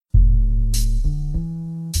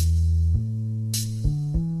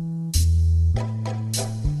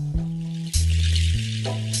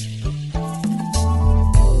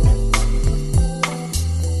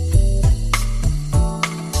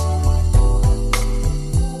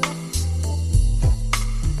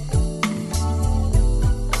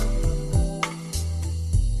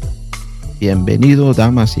Bienvenido,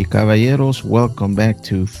 damas y caballeros. Welcome back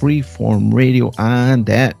to Freeform Radio on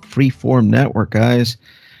that Freeform Network, guys.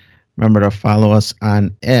 Remember to follow us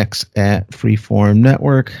on X at Freeform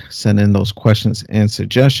Network. Send in those questions and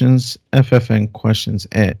suggestions, ffnquestions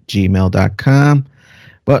at gmail.com.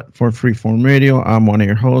 But for Freeform Radio, I'm one of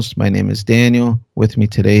your hosts. My name is Daniel. With me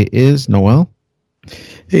today is Noel.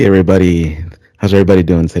 Hey everybody, how's everybody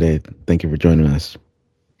doing today? Thank you for joining us.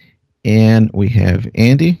 And we have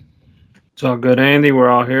Andy. It's all good, Andy. We're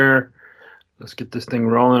all here. Let's get this thing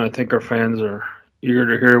rolling. I think our fans are eager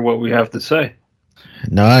to hear what we have to say.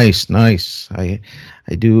 Nice. I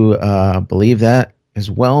do believe that as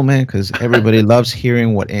well, man, because everybody loves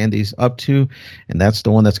hearing what Andy's up to, and that's the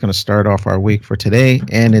one that's going to start off our week for today.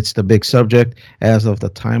 And it's the big subject as of the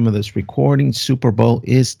time of this recording. Super Bowl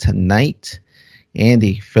is tonight.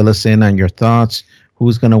 Andy, fill us in on your thoughts.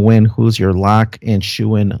 Who's going to win? Who's your lock and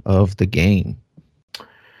shoe-in of the game?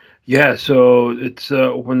 Yeah, so it's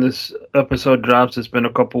when this episode drops, it's been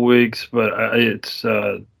a couple weeks, but it's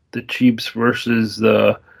the Chiefs versus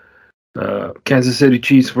the Kansas City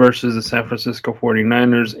Chiefs versus the San Francisco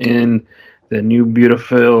 49ers in the new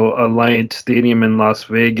beautiful Alliance Stadium in Las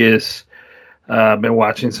Vegas. I've been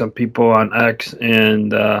watching some people on X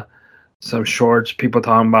and some shorts, people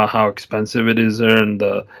talking about how expensive it is there and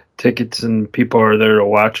the tickets, and people are there to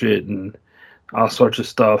watch it and all sorts of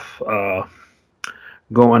stuff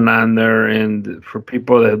going on there. And for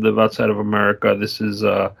people that live outside of America, this is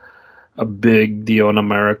a big deal in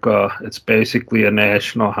America. It's basically a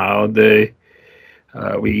national holiday.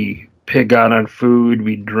 We pig out on food,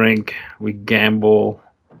 we drink, we gamble.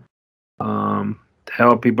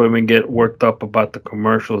 Hell, people even get worked up about the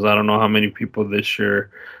commercials. I don't know how many people this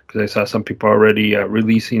year, because I saw some people already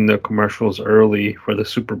releasing the commercials early for the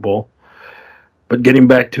Super Bowl. But getting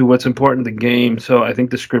back to what's important, the game. So I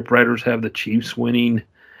think the script writers have the Chiefs winning.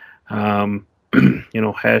 Hashtag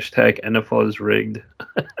NFL is rigged.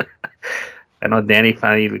 I know Danny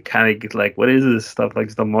finally kind of gets like, what is this stuff? Like,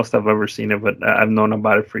 it's the most I've ever seen it, but I've known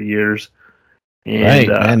about it for years. And, right,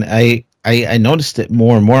 and I noticed it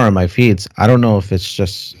more and more on my feeds. I don't know if it's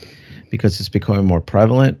just because it's becoming more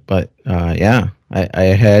prevalent, but I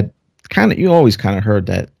had you always kind of heard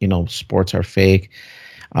that, sports are fake.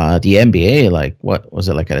 The NBA, like, what was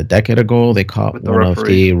it, like a decade ago, they caught one of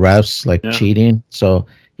the refs cheating. So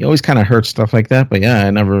you always kind of heard stuff like that, but I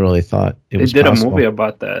never really thought it was possible. They did a movie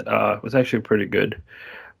about that. It was actually pretty good.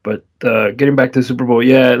 But getting back to the Super Bowl,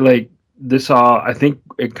 like this I think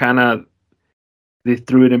it kind of, they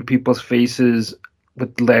threw it in people's faces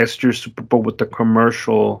with last year's Super Bowl with the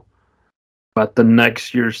commercial about the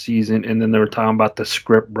next year's season, and then they were talking about the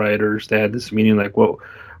script writers. They had this meeting like, what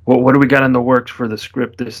do we got in the works for the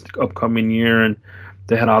script this upcoming year? And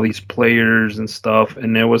they had all these players and stuff,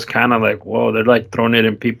 and it was kind of like, whoa, they're like throwing it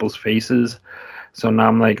in people's faces. So now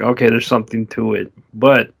I'm like, okay, there's something to it.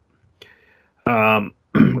 But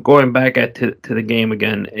going back to the game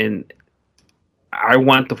again, and I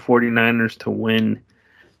want the 49ers to win.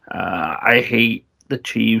 I hate the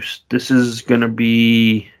Chiefs. This is going to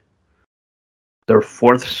be their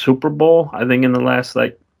fourth Super Bowl, I think, in the last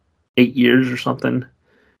 8 years or something.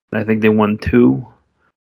 And I think they won 2.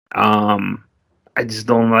 I just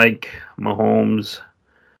don't like Mahomes.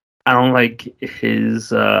 I don't like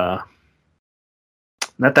his not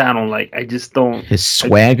that I don't like, I just don't, his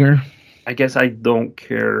swagger. I guess I don't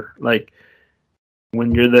care. Like,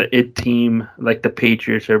 when you're the it team, like the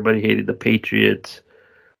Patriots, everybody hated the Patriots.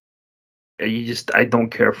 I don't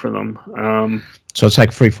care for them. So it's like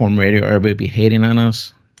Freeform Radio. Everybody be hating on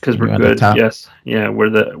us because we're good. Yes, yeah,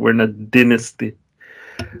 we're in a dynasty.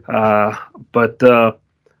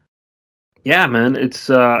 Yeah, man, it's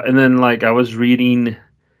and then I was reading,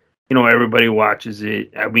 everybody watches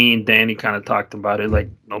it. I mean, Danny kind of talked about it. Like,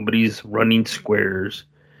 nobody's running squares.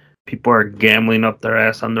 People are gambling up their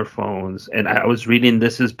ass on their phones. And I was reading,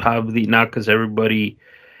 this is probably not because everybody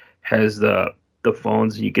has the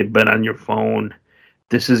phones. You can bet on your phone.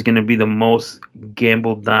 This is going to be the most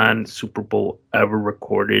gambled on Super Bowl ever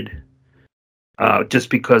recorded. Just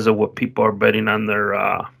because of what people are betting on their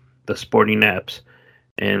the sporting apps.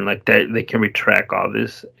 And like that, they can retract all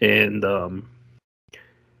this. And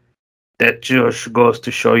that just goes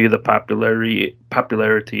to show you the popularity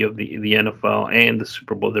of the NFL and the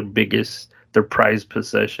Super Bowl. Their prized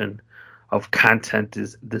possession of content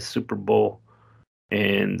is the Super Bowl,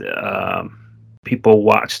 and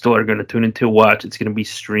people still are going to tune in to watch. It's going to be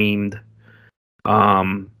streamed,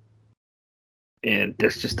 and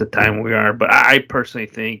that's just the time we are. But I personally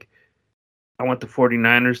think I want the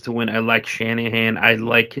 49ers to win. I like Shanahan. I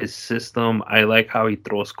like his system. I like how he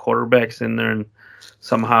throws quarterbacks in there, and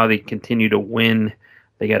somehow they continue to win.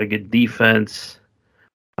 They got a good defense.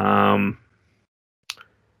 And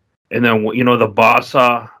then the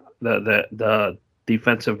Bossa, the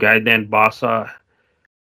defensive guy Dan Bossa,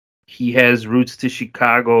 he has roots to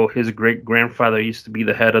Chicago. His great grandfather used to be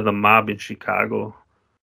the head of the mob in Chicago,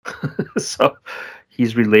 so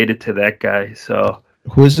he's related to that guy. So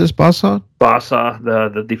who is this Bossa? Bossa,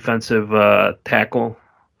 the defensive tackle.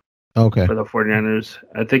 Okay. For the 49ers.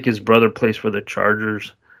 I think his brother plays for the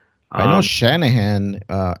Chargers. I know Shanahan,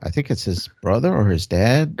 I think it's his brother or his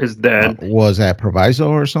dad. His dad. Was at Proviso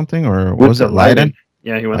or something? Or was it Leiden?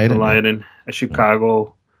 Yeah, he went to Leiden, a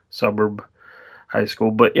Chicago suburb high school.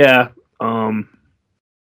 But yeah, so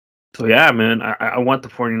yeah, man, I want the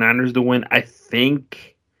 49ers to win. I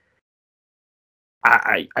think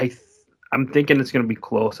I'm thinking it's going to be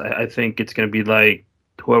close. I think it's going to be like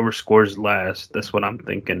whoever scores last. That's what I'm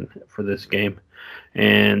thinking for this game.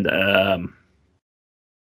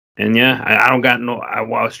 And yeah, I don't got no. I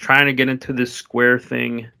was trying to get into this Square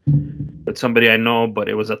thing with somebody I know, but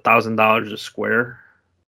it was $1,000 a square.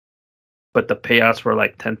 But the payouts were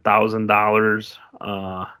like $10,000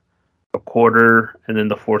 a quarter, and then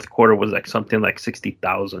the fourth quarter was like something like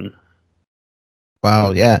 60,000.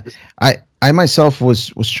 Wow, yeah. I myself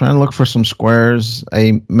was trying to look for some squares.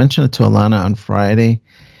 I mentioned it to Alana on Friday,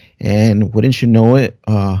 and wouldn't you know it,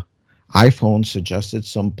 iPhone suggested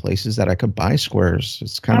some places that I could buy squares.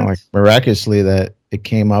 It's kind of like miraculously that it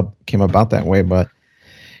came about that way. But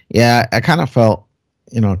yeah, I kind of felt,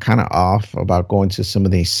 kind of off about going to some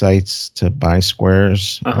of these sites to buy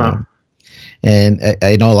squares. And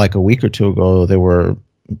I know like a week or two ago, they were,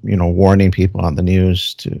 warning people on the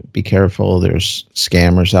news to be careful. There's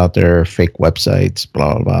scammers out there, fake websites,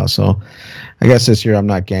 blah, blah, blah. So I guess this year I'm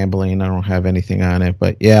not gambling. I don't have anything on it.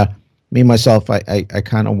 But yeah, me, myself, I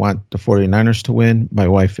kind of want the 49ers to win. My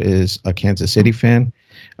wife is a Kansas City fan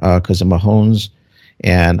because of Mahomes.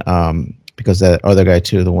 And because that other guy,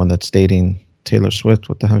 too, the one that's dating Taylor Swift,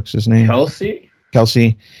 what the heck's his name?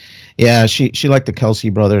 Kelsey. Yeah, she liked the Kelsey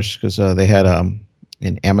brothers because they had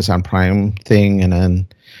an Amazon Prime thing. And then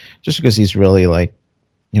just because he's really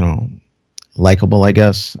likable, I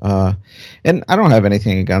guess. And I don't have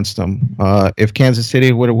anything against him. If Kansas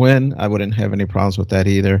City would have won, I wouldn't have any problems with that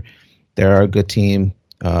either. They're a good team.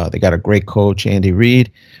 They got a great coach, Andy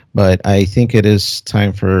Reid. But I think it is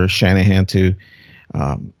time for Shanahan to,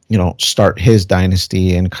 start his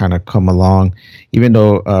dynasty and kind of come along. Even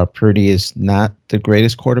though Purdy is not the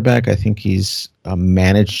greatest quarterback, I think he's a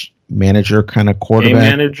manager kind of quarterback. Game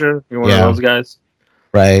manager? You're one of those guys?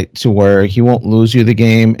 Right, to where he won't lose you the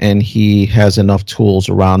game, and he has enough tools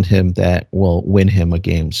around him that will win him a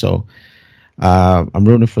game. So I'm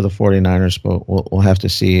rooting for the 49ers, but we'll have to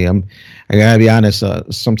see. I gotta be honest.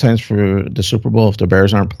 Sometimes for the Super Bowl, if the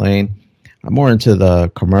Bears aren't playing, I'm more into the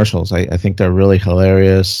commercials. I think they're really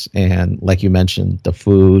hilarious, and like you mentioned, the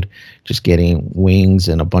food, just getting wings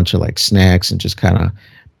and a bunch of like snacks, and just kind of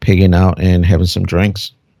pigging out and having some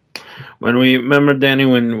drinks. When we remember, Danny,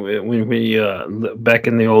 when we back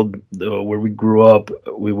in the old where we grew up,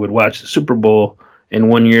 we would watch the Super Bowl. And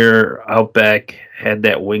one year, Outback had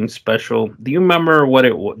that wing special. Do you remember what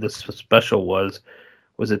the special was?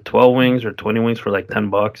 Was it 12 wings or 20 wings for like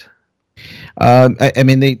 $10? I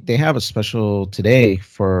mean, they have a special today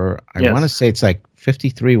for, I want to say it's like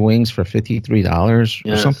 53 wings for $53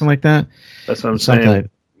 or something like that. That's what I'm saying.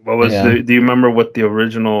 What was do you remember what the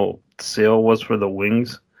original sale was for the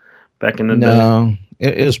wings back in the day? No,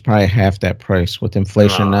 it was probably half that price. With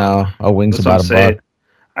inflation now, a wing's about $1.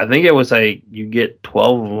 I think it was like you get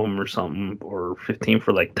 12 of them or something, or 15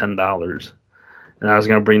 for like $10. And I was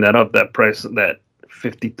gonna bring that up. That price, that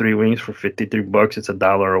 53 wings for $53, it's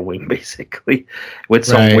 $1 a wing basically, with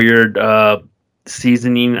some weird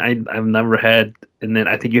seasoning I've never had. And then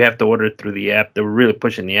I think you have to order it through the app. They were really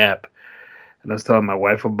pushing the app. And I was telling my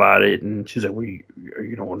wife about it, and she's like, "Well, are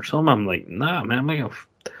you gonna order some?" I'm like, "Nah, man, I'm gonna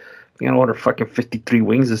order fucking 53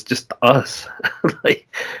 wings. It's just us. Like,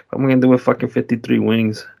 what am I gonna do with fucking 53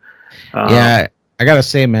 wings?" Yeah, I gotta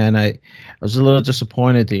say, man, I was a little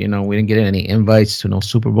disappointed that we didn't get any invites to no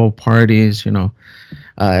Super Bowl parties. Not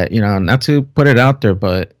to put it out there,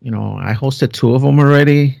 but I hosted 2 of them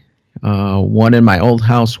already. One in my old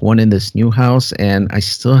house, one in this new house, and I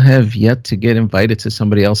still have yet to get invited to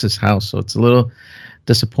somebody else's house. So it's a little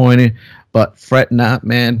disappointing. But fret not,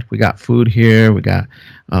 man. We got food here. We got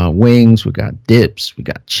wings. We got dips. We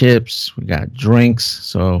got chips. We got drinks.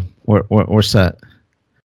 So we're set.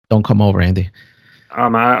 Don't come over, Andy.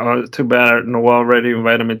 Too bad Noel already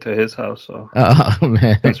invited me to his house. So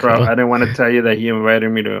man, that's right. I didn't want to tell you that he invited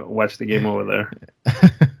me to watch the game over there.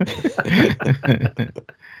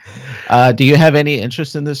 Do you have any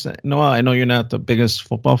interest in this, Noah? I know you're not the biggest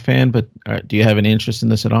football fan, but do you have any interest in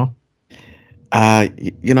this at all? I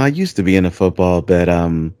used to be into football, but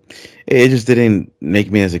it just didn't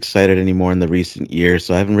make me as excited anymore in the recent years.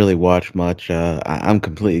 So I haven't really watched much. I'm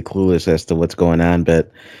completely clueless as to what's going on,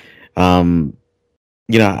 but um,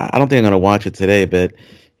 I don't think I'm gonna watch it today. But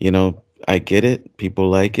I get it. People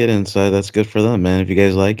like it, and so that's good for them, man. If you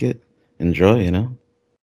guys like it, enjoy.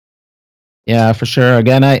 Yeah, for sure.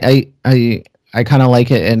 Again, I kind of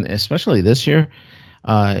like it, and especially this year.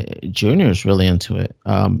 Junior's really into it.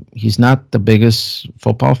 He's not the biggest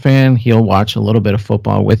football fan. He'll watch a little bit of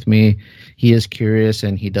football with me. He is curious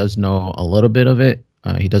and he does know a little bit of it.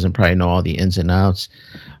 He doesn't probably know all the ins and outs,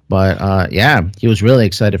 but yeah, he was really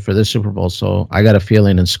excited for this Super Bowl. So I got a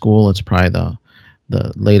feeling in school it's probably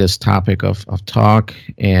the latest topic of talk.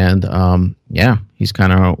 And yeah, he's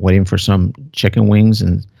kind of waiting for some chicken wings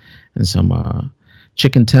and some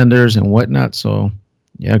chicken tenders and whatnot. So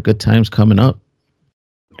yeah, good times coming up.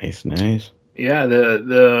 Nice, nice. Yeah,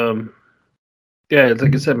 yeah, it's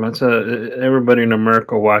like I said, man. Everybody in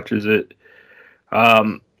America watches it.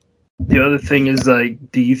 Um, the other thing is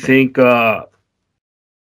like, do you think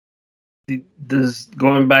does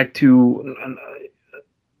going back to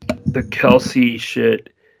the Kelsey shit?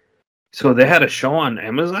 So they had a show on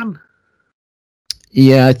Amazon.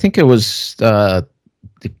 Yeah, I think it was the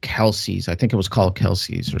Kelseys. I think it was called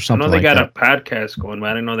Kelseys or something I know they like got that. a podcast going, but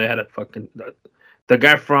I didn't know they had a fucking the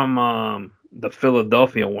guy from the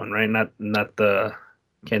Philadelphia one, right? Not the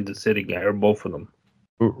Kansas City guy, or both of them.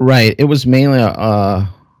 Right. It was mainly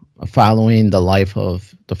following the life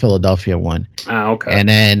of the Philadelphia one. Okay. And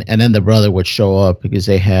then the brother would show up because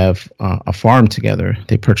they have a farm together.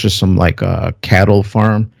 They purchased some like a cattle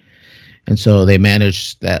farm, and so they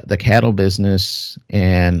manage the cattle business,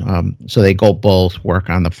 and so they go both work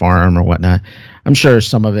on the farm or whatnot. I'm sure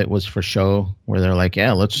some of it was for show, where they're like,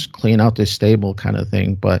 yeah, let's clean out this stable kind of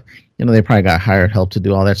thing. But they probably got hired help to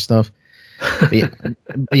do all that stuff. But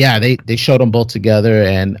yeah, they showed them both together,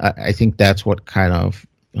 and I think that's what kind of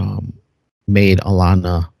made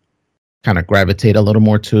Alana kind of gravitate a little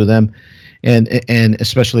more to them, and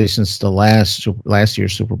especially since the last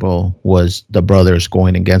year's Super Bowl was the brothers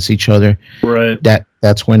going against each other. Right.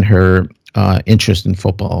 That's when her interest in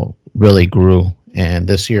football really grew, and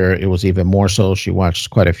this year it was even more so. She watched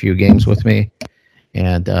quite a few games with me,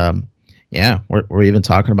 and yeah, we're even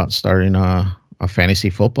talking about starting a fantasy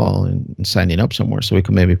football and signing up somewhere so we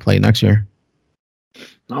can maybe play next year.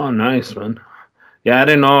 Oh, nice, man. Yeah, I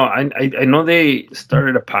didn't know. I know they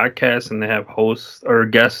started a podcast and they have hosts or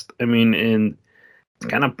guests. I mean, and it's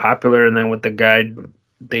kind of popular. And then with the guy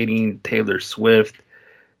dating Taylor Swift,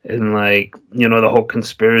 and like the whole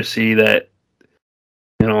conspiracy that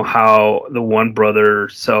how the one brother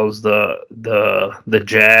sells the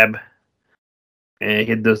jab, and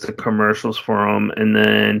he does the commercials for him, and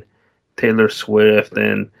then Taylor Swift,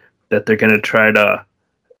 and that they're gonna try to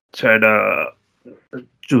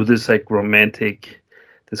do this like romantic,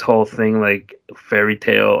 this whole thing like fairy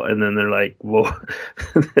tale, and then they're like, well,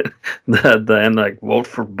 the end, like, vote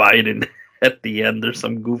for Biden at the end or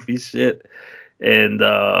some goofy shit, and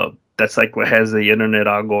that's like what has the internet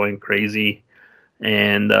all going crazy,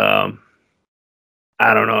 and I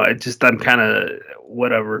don't know. I'm kind of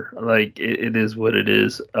whatever. Like it is what it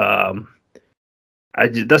is. That's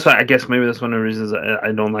why I guess maybe that's one of the reasons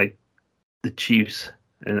I don't like the Chiefs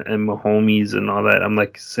and Mahomes and all that. I'm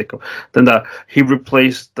like sick of. Then he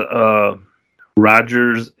replaced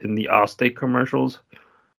Rogers in the Allstate commercials,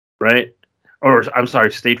 right? Or I'm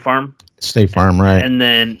sorry, State Farm. State Farm, right? And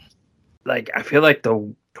then like I feel like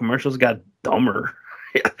the commercials got dumber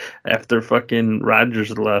after fucking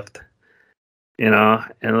Rogers left.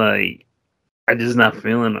 And like I just not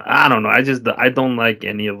feeling. I don't know. I don't like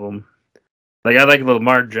any of them. Like I like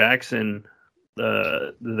Lamar Jackson,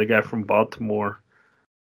 the guy from Baltimore.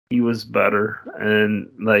 He was better,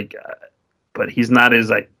 and like, but he's not as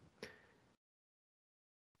like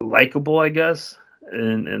likable, I guess,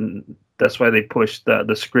 and that's why they pushed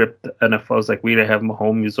the script. NFL's like, we to have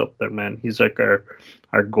Mahomes up there, man. He's like our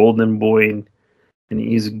golden boy, and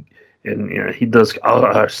he does all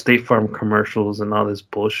our State Farm commercials and all this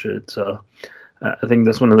bullshit. So I think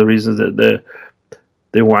that's one of the reasons that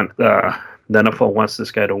they want the NFL wants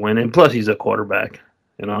this guy to win, and plus he's a quarterback.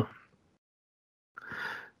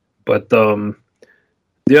 But the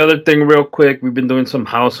other thing, real quick, we've been doing some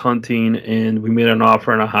house hunting, and we made an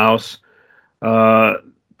offer on a house a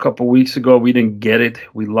couple weeks ago. We didn't get it.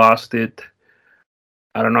 We lost it.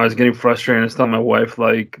 I don't know. It's getting frustrating. I was telling my wife,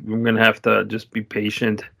 like, we're gonna have to just be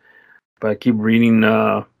patient. But I keep reading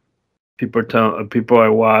people I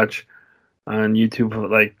watch. on YouTube,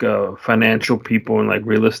 like financial people and like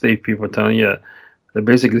real estate people telling you they're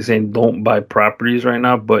basically saying don't buy properties right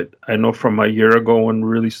now. But I know from a year ago when we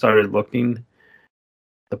really started looking,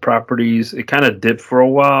 the properties it kind of dipped for a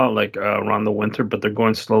while, like around the winter, but they're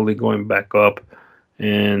going slowly going back up,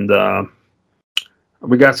 and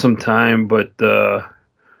we got some time, but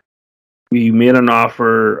we made an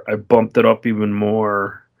offer. I bumped it up even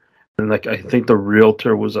more, and like I think the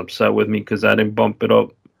realtor was upset with me because I didn't bump it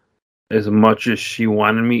up as much as she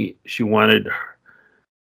wanted me.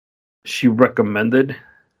 She recommended,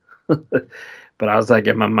 but I was like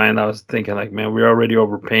in my mind, I was thinking like, man, we're already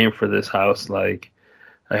overpaying for this house. Like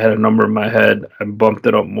I had a number in my head. I bumped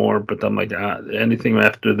it up more, but I'm like, anything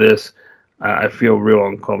after this, I feel real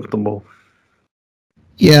uncomfortable.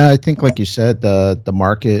 Yeah, I think like you said, the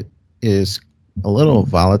market is a little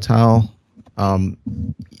volatile. Um,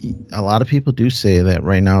 a lot of people do say that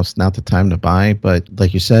right now it's not the time to buy, but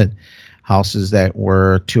like you said, houses that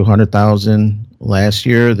were 200,000 last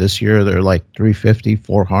year, this year they're like 350,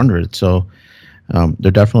 400. So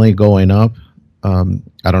they're definitely going up.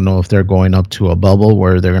 I don't know if they're going up to a bubble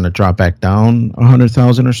where they're going to drop back down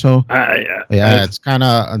 100,000 or so. Yeah, it's kind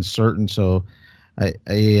of uncertain. So I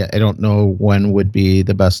don't know when would be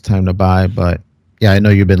the best time to buy, but yeah, I know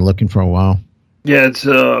you've been looking for a while. yeah, it's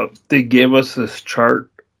they gave us this chart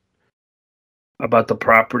about the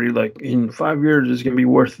property, like in 5 years it's gonna be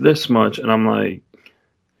worth this much, and I'm like,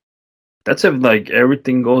 that's if like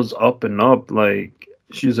everything goes up and up. Like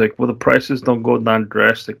she's like, well, the prices don't go down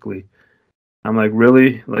drastically. I'm like,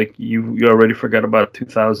 really? Like you already forgot about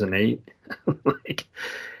 2008? Like,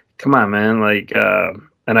 come on, man. Like,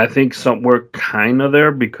 and I think some we're kind of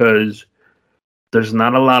there because there's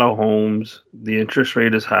not a lot of homes. The interest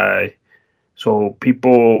rate is high, so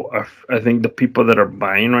people are. I think the people that are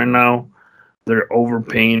buying right now, they're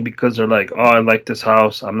overpaying because they're like, oh, I like this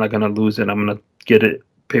house. I'm not gonna lose it. I'm gonna get it,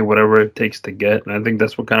 pay whatever it takes to get. And I think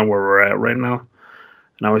that's what kind of where we're at right now.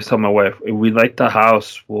 And I always tell my wife, if we like the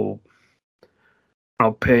house,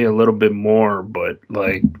 I'll pay a little bit more, but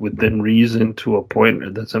like within reason to a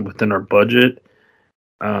point that's within our budget.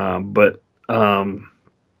 But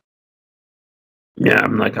yeah,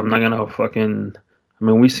 I'm like, I'm not gonna fucking. I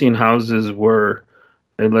mean, we seen houses where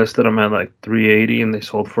they listed them at like 380 and they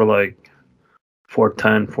sold for like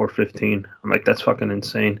 410, 415. I'm like, that's fucking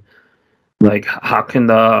insane. Like, how can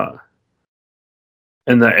the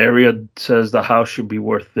in the area says the house should be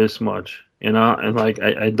worth this much, you know? And like,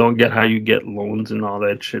 I don't get how you get loans and all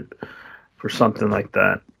that shit for something like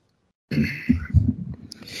that.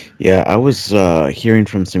 Yeah, I was hearing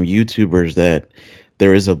from some YouTubers that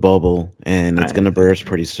there is a bubble and it's going to burst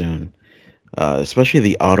pretty soon. Especially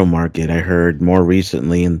the auto market. I heard more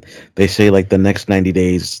recently, and they say like the next 90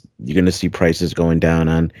 days, you're going to see prices going down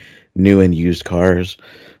on new and used cars.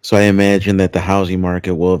 So I imagine that the housing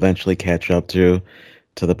market will eventually catch up to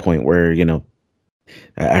the point where,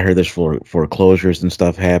 I heard there's foreclosures and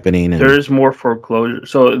stuff happening. There And is more foreclosure.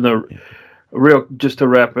 So the real, just to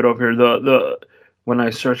wrap it up here, the when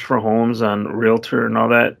I search for homes on Realtor and all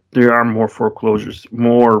that, there are more foreclosures,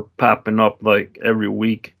 more popping up like every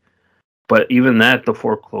week. But even that, the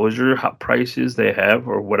foreclosure prices they have,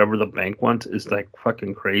 or whatever the bank wants, is like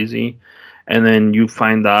fucking crazy. And then you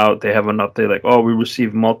find out they have an update like, oh, we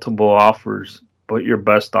received multiple offers, but your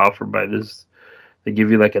best offer by this. They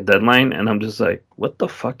give you like a deadline, and I'm just like, what the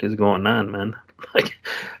fuck is going on, man? Like,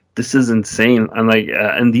 this is insane. And like,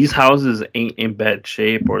 and these houses ain't in bad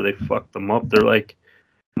shape, or they fucked them up. They're like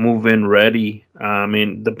move-in ready. I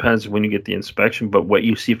mean, depends when you get the inspection, but what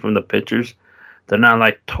you see from the pictures, they're not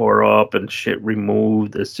like tore up and shit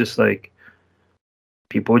removed. It's just like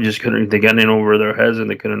people just couldn't. They got in over their heads and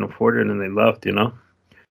they couldn't afford it, and they left. You know.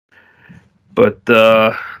 But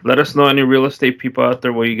let us know, any real estate people out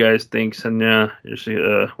there, what you guys think. Send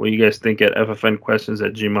what you guys think at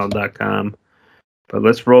ffnquestions@gmail.com. But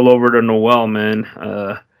let's roll over to Noel, man.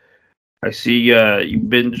 I see you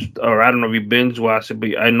binge, or I don't know if you binge watched it,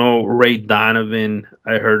 but I know Ray Donovan.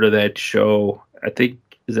 I heard of that show. I think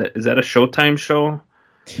is that a Showtime show?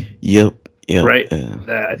 yep, yep. Right.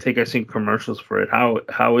 I think I seen commercials for it.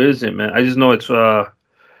 How is it, man? I just know it's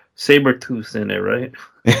Sabretooth in it, right?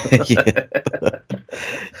 Yeah.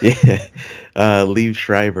 Yeah. Liev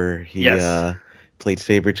Schreiber, he Yes. played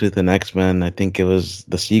Sabretooth in X-Men. I think it was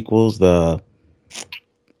the sequels, or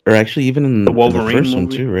actually even The in the Wolverine first one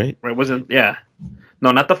movie. too, right? Right, wasn't yeah.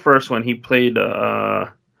 No, not the first one. He played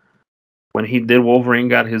when he did Wolverine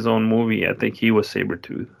got his own movie, I think he was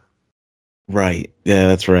Sabretooth. Right. Yeah,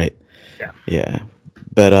 that's right. Yeah. Yeah.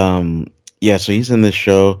 But yeah, so he's in this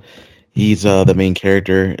show He's the main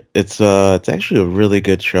character. It's actually a really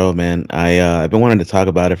good show, man. I've been wanting to talk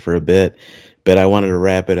about it for a bit, but I wanted to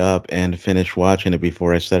wrap it up and finish watching it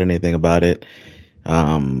before I said anything about it.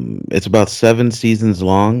 It's about 7 seasons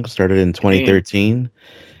long. Started in Damn. 2013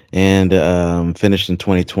 and finished in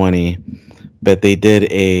 2020. But they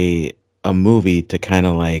did a movie to kind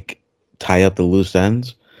of like tie up the loose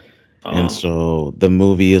ends. And Oh, so the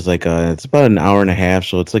movie is like it's about an hour and a half,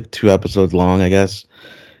 so it's like 2 episodes long, I guess.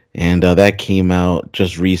 And that came out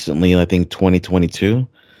just recently, I think 2022.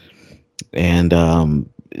 And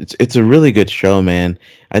it's a really good show, man.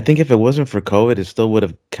 I think if it wasn't for COVID, it still would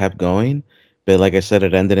have kept going. But like I said,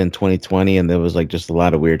 it ended in 2020, and there was like just a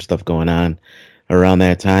lot of weird stuff going on around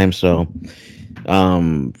that time. So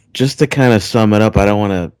just to kind of sum it up, I don't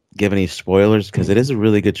want to give any spoilers because it is a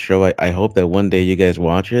really good show. I hope that one day you guys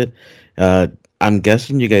watch it. Uh, I'm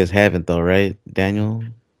guessing you guys haven't though, right, Daniel?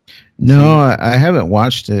 No, See? I haven't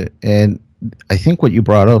watched it, and I think what you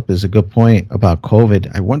brought up is a good point about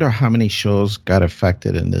COVID. I wonder how many shows got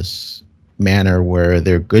affected in this manner, where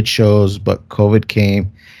they're good shows, but COVID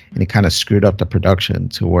came and it kind of screwed up the production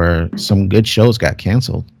to where some good shows got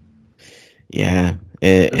canceled. Yeah,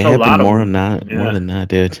 it there's a happened lot of more them. than not, more Yeah. than not,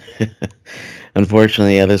 dude.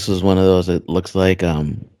 Unfortunately, yeah, this was one of those. It looks like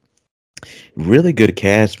really good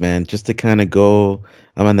cast, man. Just to kind of go,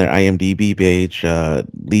 I'm on their IMDb page.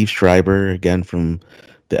 Liev Schreiber again from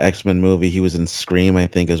the X-Men movie. He was in Scream, I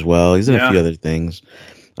think, as well. He's in a few Yeah. other things.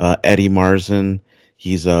 Eddie Marsan,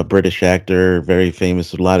 he's a British actor, very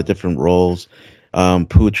famous with a lot of different roles.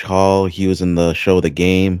 Pooch Hall, he was in the show The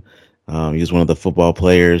Game. He was one of the football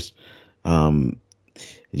players. Um,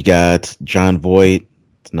 you got John Voight,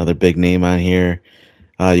 it's another big name on here.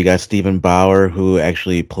 You got Stephen Bauer, who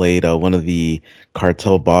actually played one of the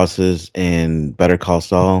cartel bosses in Better Call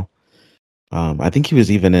Saul. I think he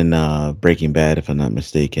was even in Breaking Bad, if I'm not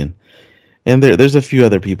mistaken. And there's a few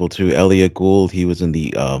other people too. Elliot Gould, he was in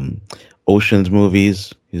the Ocean's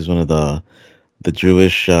movies. He's one of the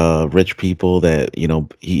Jewish rich people that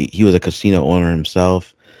he was a casino owner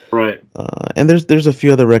himself. Right. And there's a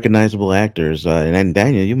few other recognizable actors. And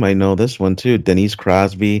Daniel, you might know this one too. Denise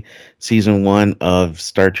Crosby, season one of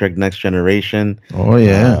Star Trek: Next Generation. Oh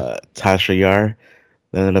yeah. Tasha Yar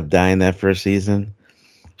that ended up dying that first season.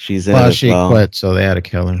 She's in it Well, as she well. quit, so they had to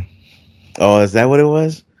kill her. Oh, is that what it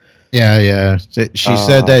was? Yeah, yeah. She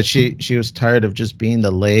said Uh, that she was tired of just being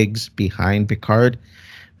the legs behind Picard.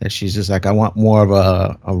 That she's just like, I want more of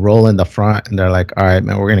a role in the front. And they're like, all right,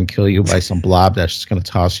 man, we're gonna kill you by some blob that's just gonna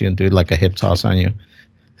toss you and do like a hip toss on you.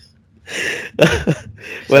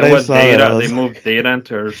 when So I what saw that, I data? They was, moved data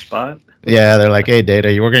into her spot. Yeah, they're like, hey,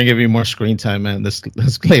 Data, we're gonna give you more screen time, man. This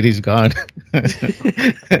lady's gone.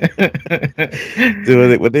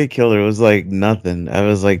 dude, when they killed her, it was like nothing. I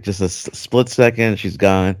was like, just a split second, she's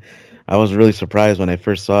gone. I was really surprised when I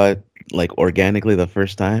first saw it, like organically the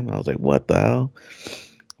first time. I was like, what the hell?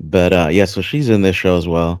 But yeah, so she's in this show as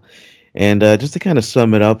well. And just to kind of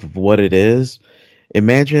sum it up of what it is,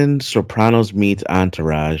 imagine Sopranos meets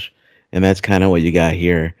Entourage, and that's kind of what you got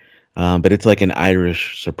here. But it's like an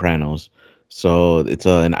Irish Sopranos. So it's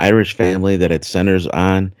an Irish family that it centers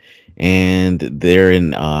on, and they're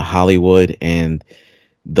in Hollywood. And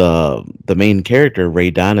the main character, Ray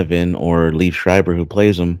Donovan or Liev Schreiber, who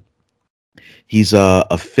plays him, he's a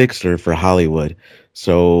fixer for Hollywood.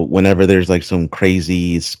 So whenever there's like some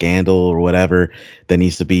crazy scandal or whatever that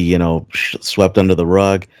needs to be, swept under the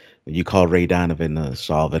rug, you call Ray Donovan to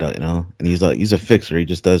solve it, And he's a fixer. He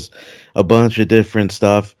just does a bunch of different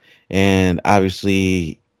stuff, and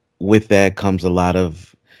obviously with that comes a lot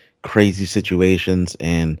of crazy situations.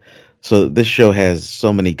 And so this show has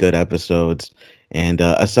so many good episodes. And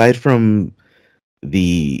aside from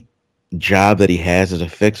the job that he has as a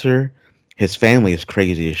fixer, his family is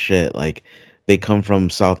crazy as shit. Like they come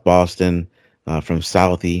from South Boston, from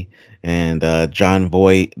Southie, and John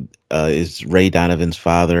Voight is Ray Donovan's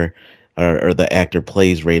father, or the actor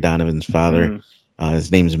plays Ray Donovan's father. Mm.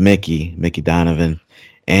 His name's Mickey Donovan,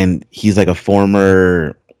 and he's like a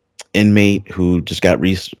former inmate who just got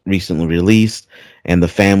recently released, and the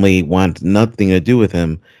family want nothing to do with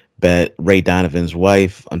him. But Ray Donovan's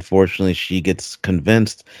wife, unfortunately, she gets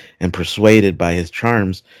convinced and persuaded by his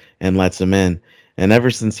charms and lets him in. And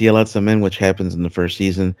ever since he lets him in, which happens in the first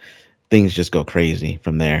season, things just go crazy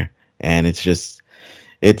from there. And it's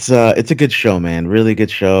a good show, man. Really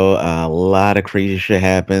good show. A lot of crazy shit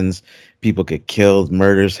happens. People get killed,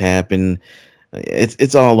 murders happen.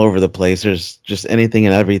 It's all over the place. There's just anything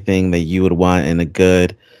and everything that you would want in a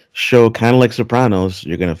good show, kind of like Sopranos,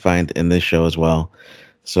 you're gonna find in this show as well.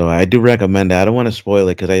 So I do recommend it. I don't want to spoil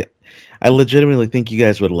it because I I legitimately think you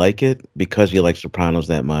guys would like it because you like Sopranos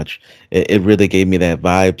that much. It really gave me that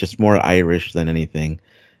vibe, just more Irish than anything.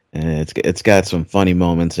 And it's got some funny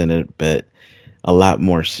moments in it, but a lot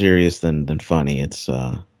more serious than funny. It's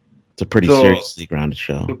a pretty So seriously grounded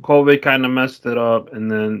show. the COVID kind of messed it up, and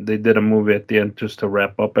then they did a movie at the end just to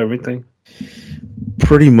wrap up everything.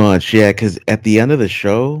 Pretty much, yeah. Because at the end of the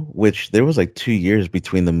show, which there was like 2 years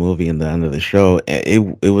between the movie and the end of the show,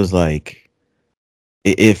 it was like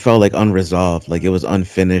it felt like unresolved, like it was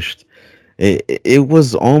unfinished. It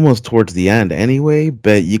was almost towards the end anyway,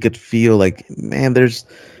 but you could feel like, man, there's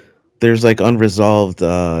like unresolved,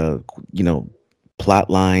 you know, plot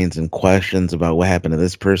lines and questions about what happened to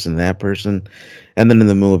this person, that person, and then in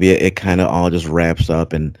the movie, it kind of all just wraps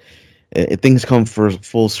up and things come for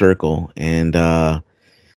full circle. And I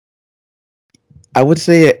would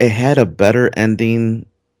say it had a better ending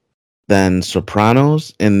than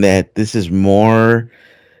Sopranos in that this is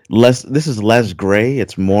less gray.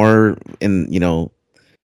 It's more in,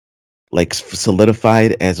 like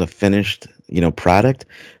solidified as a finished, product,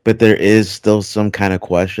 but there is still some kind of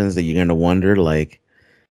questions that you're going to wonder, like,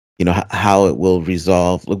 how it will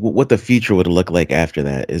resolve, like what the future would look like after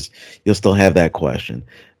that. Is you'll still have that question,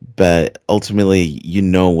 but ultimately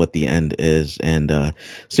what the end is. And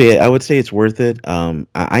so yeah, I would say it's worth it.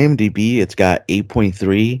 IMDb, it's got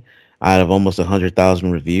 8.3 out of almost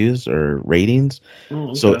 100,000 reviews or ratings,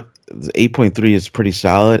 Oh, so okay. 8.3 is pretty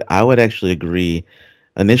solid. I would actually agree.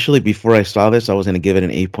 Initially, before I saw this, I was going to give it an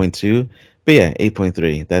 8.2, but yeah,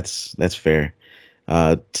 8.3, that's fair.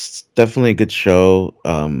 It's definitely a good show.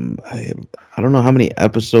 I don't know how many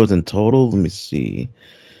episodes in total. Let me see.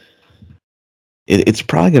 It's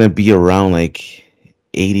probably gonna be around like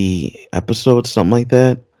 80 episodes, something like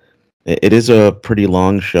that. It is a pretty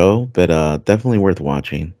long show, but definitely worth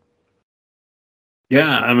watching.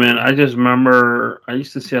 Yeah, I mean, I just remember I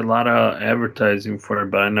used to see a lot of advertising for it,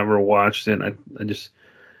 but I never watched it. I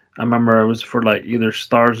remember it was for like either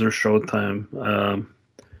Stars or Showtime.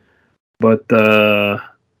 But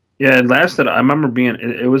yeah, it lasted. I remember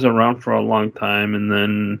it was around for a long time, and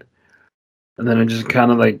then it just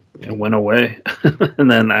kind of like it went away.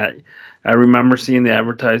 And then I remember seeing the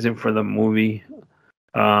advertising for the movie.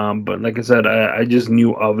 But like I said, I just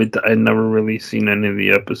knew of it. I never really seen any of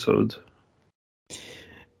the episodes.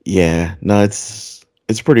 Yeah, no, it's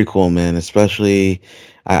pretty cool, man. Especially,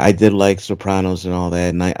 I did like Sopranos and all that,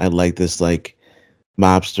 and I like this like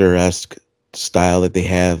mobster esque style that they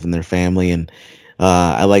have in their family, and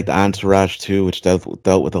I liked Entourage too, which dealt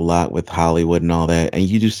with a lot with Hollywood and all that. And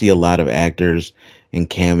you do see a lot of actors and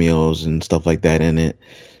cameos and stuff like that in it,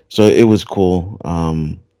 so it was cool.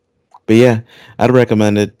 But yeah, I'd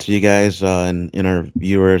recommend it to you guys and our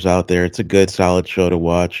viewers out there. It's a good, solid show to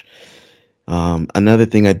watch. Another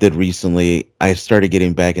thing I did recently, I started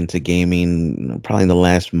getting back into gaming probably in the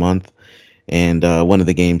last month, and one of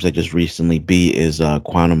the games I just recently beat is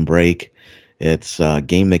Quantum Break. It's a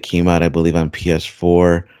game that came out, I believe, on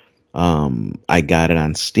PS4. I got it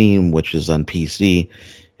on Steam, which is on PC,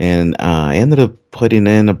 and I ended up putting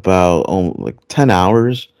in about like 10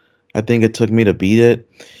 hours. I think it took me to beat it.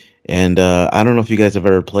 And I don't know if you guys have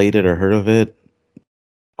ever played it or heard of it,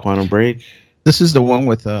 Quantum Break. This is the one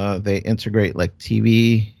with they integrate like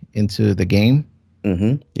TV into the game.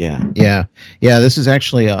 Yeah. Yeah, yeah. This is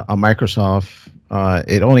actually a Microsoft.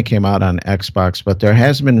 It only came out on Xbox, but there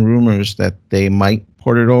has been rumors that they might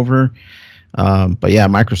port it over. But yeah,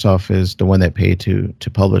 Microsoft is the one that paid to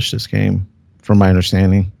publish this game, from my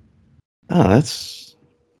understanding. Oh, that's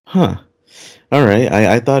huh. All right.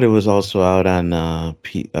 I thought it was also out on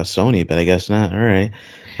Sony, but I guess not. All right.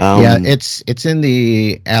 Yeah, Um. it's in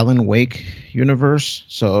the Alan Wake universe,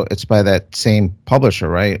 so it's by that same publisher,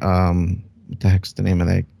 right? What the heck's the name of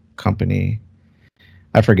that company?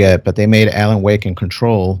 I forget, but they made Alan Wake and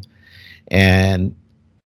Control, and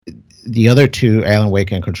the other two, Alan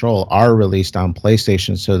Wake and Control, are released on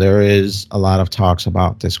PlayStation. So there is a lot of talks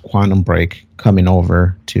about this Quantum Break coming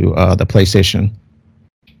over to the PlayStation.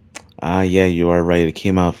 Yeah, you are right. It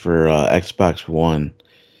came out for Xbox One.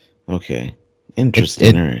 Okay. It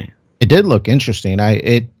Interesting. it All right. it did look interesting.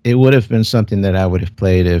 It would have been something that I would have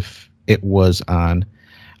played if it was on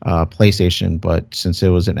PlayStation, but since it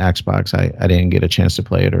was an Xbox, I didn't get a chance to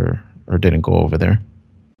play it or didn't go over there.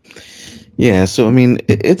 Yeah. So I mean,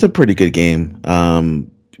 it's a pretty good game.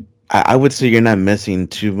 I would say you're not missing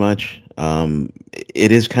too much.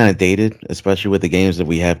 It is kind of dated, especially with the games that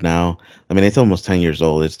we have now. I mean, it's almost 10 years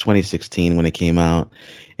old. It's 2016 when it came out,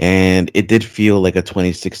 and it did feel like a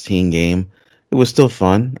 2016 game. It was still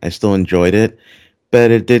fun. I still enjoyed it, but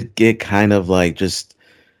it did get kind of like just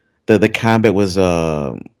the combat was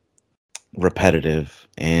repetitive,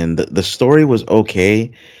 and the story was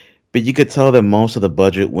okay, but you could tell that most of the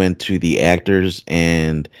budget went to the actors,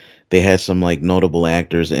 and they had some like notable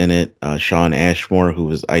actors in it. Sean Ashmore, who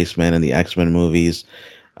was Iceman in the X-Men movies,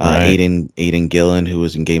 Right. Aiden Gillen, who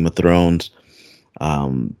was in Game of Thrones.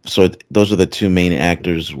 So those are the two main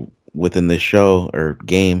actors within this show or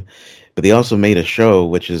game. But they also made a show,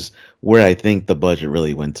 which is where I think the budget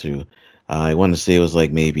really went to. I want to say it was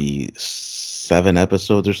like maybe 7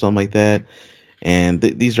 episodes or something like that, and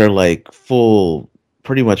these are like full,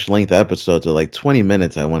 pretty much length episodes of like 20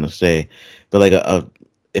 minutes. I want to say, but like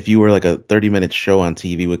if you were like a 30-minute show on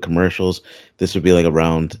TV with commercials, this would be like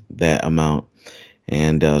around that amount.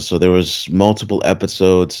 And so there was multiple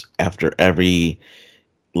episodes after every,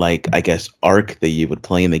 like, I guess, arc that you would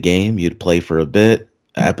play in the game. You'd play for a bit,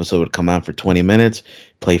 an episode would come out for 20 minutes,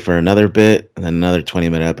 play for another bit, and then another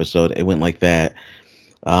 20-minute episode. It went like that.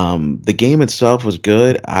 The game itself was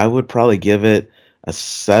good. I would probably give it a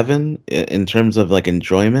 7 in terms of like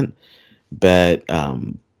enjoyment, but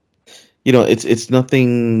it's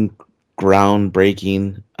nothing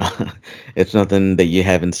groundbreaking. It's nothing that you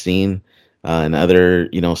haven't seen in other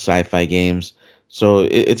sci-fi games. So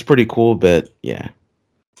it's pretty cool, but yeah.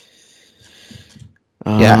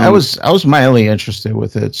 Yeah, I Um, was I was mildly interested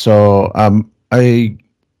with it, so I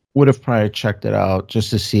would have probably checked it out just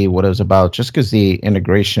to see what it was about, just because the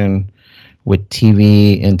integration with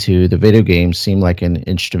TV into the video game seemed like an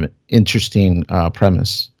interesting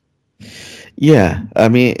premise. yeah, I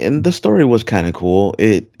mean, and the story was kind of cool.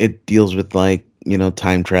 It deals with like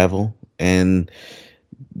time travel, and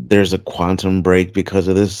there's a quantum break because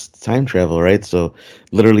of this time travel, right? So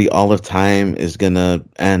literally all of time is gonna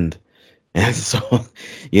end. And so,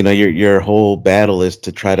 your whole battle is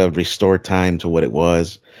to try to restore time to what it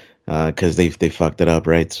was, because they fucked it up,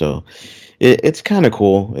 right? So it's kind of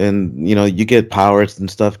cool, and you get powers and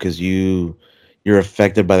stuff because you're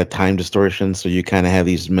affected by the time distortion. So you kind of have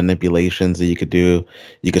these manipulations that you could do.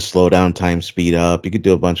 You could slow down time, speed up. You could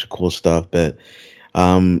do a bunch of cool stuff, but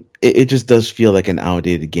it just does feel like an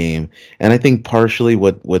outdated game. And I think partially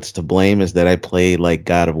what's to blame is that I played like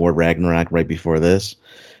God of War Ragnarok right before this.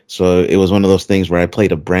 So it was one of those things where I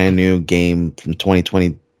played a brand new game from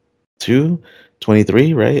 2022,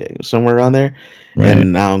 23, right? Somewhere around there. Right.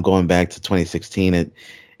 And now I'm going back to 2016.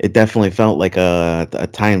 It definitely felt like a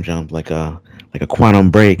time jump, like a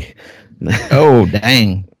quantum break. Oh,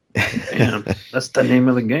 dang. Damn, that's the name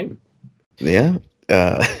of the game. Yeah.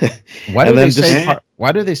 Uh, Why do and they then say just Eh,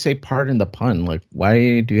 why do they say pardon the pun? Like,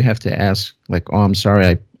 why do you have to ask, like, oh, I'm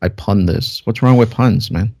sorry, I punned this. What's wrong with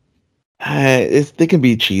puns, man? they can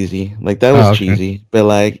be cheesy. Like that was Oh, okay. cheesy, but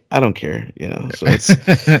like I don't care, So it's,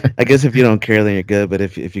 I guess if you don't care, then you're good. But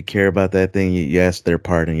if you care about that thing, you ask their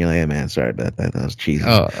pardon. You're like, hey man, sorry about that. That was cheesy.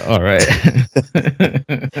 Oh, all right.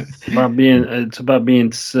 it's about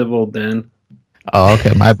being civil, Dan. Oh,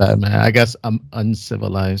 okay. My bad, man. I guess I'm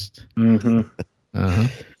uncivilized. Mm-hmm. Uh-huh.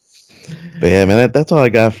 But yeah, man, that's all I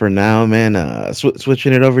got for now, man.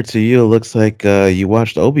 Switching it over to you. It looks like you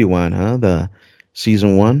watched Obi-Wan, huh? The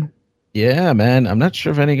season one. Yeah, man. I'm not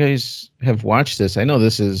sure if any guys have watched this. I know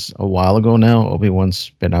this is a while ago now. Obi-Wan's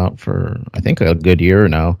been out for I think a good year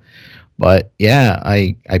now. But yeah,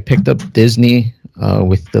 I picked up Disney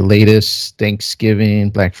with the latest Thanksgiving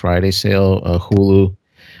Black Friday sale. Hulu,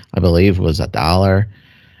 I believe, was $1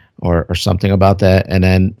 or something about that. And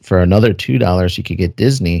then for another $2, you could get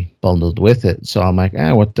Disney bundled with it. So I'm like,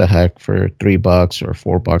 what the heck? For $3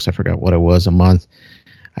 or $4, I forgot what it was a month.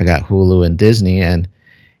 I got Hulu and Disney, and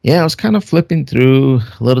yeah, I was kind of flipping through,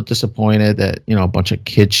 a little disappointed that a bunch of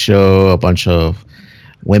kids show, a bunch of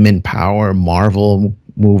women power Marvel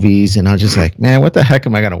movies, and I was just like, man, what the heck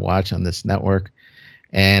am I gonna watch on this network?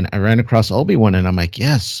 And I ran across Obi-Wan, and I'm like,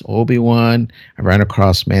 yes, Obi-Wan. I ran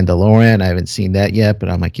across Mandalorian. I haven't seen that yet, but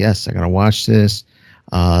I'm like, yes, I gotta watch this.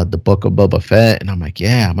 The Book of Boba Fett, and I'm like,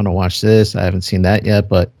 yeah, I'm gonna watch this. I haven't seen that yet,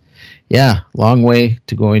 but yeah, long way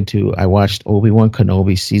to going to. I watched Obi-Wan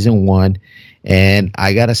Kenobi season one, and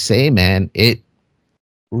I gotta say, man, it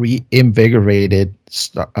reinvigorated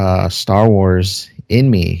Star Wars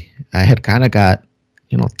in me. I had kind of got,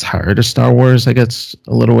 tired of Star Wars, I guess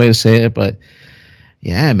a little way to say it, but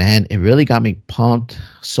yeah, man, it really got me pumped.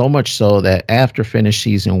 So much so that after finished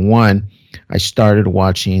season one, I started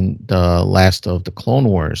watching the last of the Clone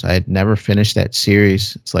Wars. I had never finished that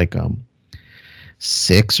series. It's like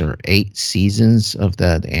 6 or 8 seasons of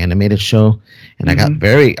the animated show, and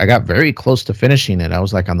Mm-hmm. I got very close to finishing it. I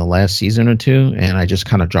was like on the last season or two, and I just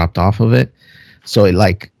kind of dropped off of it. So it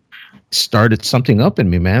like started something up in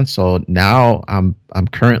me, man. So now I'm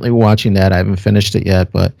currently watching that. I haven't finished it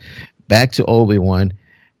yet, but back to Obi-Wan.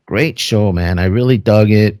 Great show, man. I really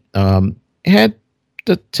dug it. it had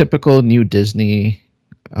the typical new Disney,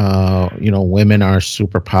 women are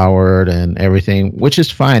super powered and everything, which is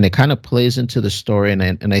fine. It kind of plays into the story,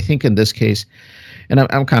 and I think in this case, and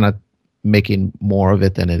I'm kind of making more of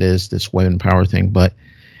it than it is this women power thing, but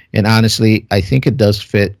and honestly, I think it does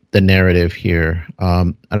fit the narrative here. I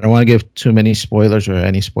don't want to give too many spoilers or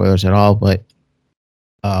any spoilers at all, but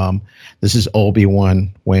um, this is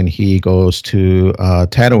Obi-Wan when he goes to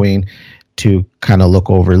Tatooine to kind of look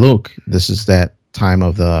over Luke. This is that time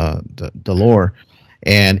of the lore.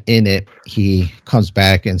 And in it, he comes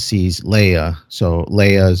back and sees Leia. So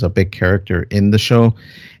Leia is a big character in the show,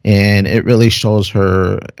 and it really shows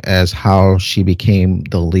her as how she became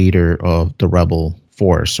the leader of the rebel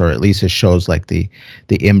force, or at least it shows like the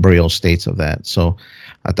embryo states of that. So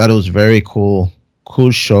I thought it was very cool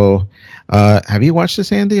show. Have you watched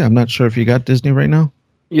this, Andy? I'm not sure if you got Disney right now.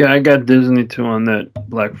 Yeah, I got Disney too on that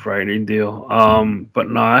Black Friday deal. But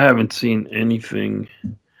no, I haven't seen anything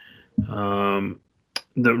um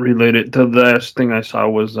that related to the last thing I saw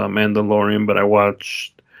was Mandalorian, but I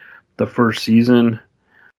watched the first season.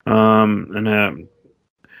 And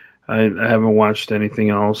I haven't watched anything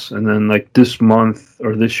else. And then like this month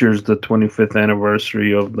or this year's the 25th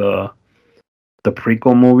anniversary of the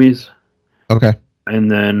prequel movies, Okay.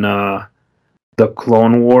 and then the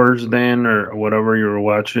Clone Wars, then or whatever you were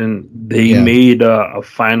watching, they Yeah. made a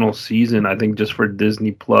final season, I think, just for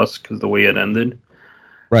Disney Plus because the way it ended.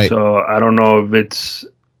 Right. So I don't know if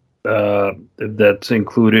that's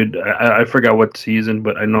included. I forgot what season,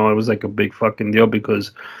 but I know it was like a big fucking deal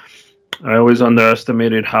because I always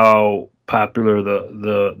underestimated how popular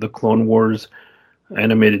the Clone Wars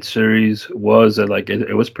animated series was. Like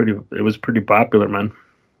it was pretty popular, man.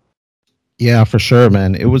 Yeah, for sure,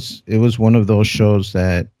 man. It was one of those shows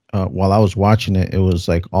that while I was watching it, it was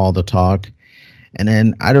like all the talk. And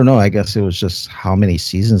then I don't know, I guess it was just how many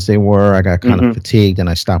seasons they were. I got kind of Mm-hmm. fatigued and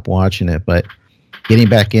I stopped watching it, but getting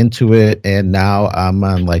back into it, and now I'm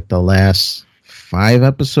on like the last 5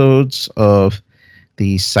 episodes of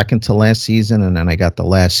the second to last season, and then I got the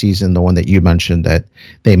last season, the one that you mentioned that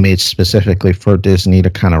they made specifically for Disney to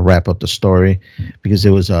kind of wrap up the story because it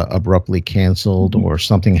was abruptly canceled or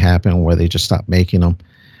something happened where they just stopped making them.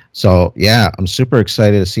 So yeah, I'm super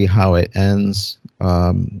excited to see how it ends.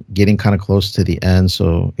 Getting kind of close to the end,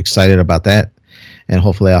 so excited about that, and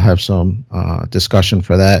hopefully I'll have some discussion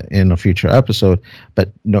for that in a future episode.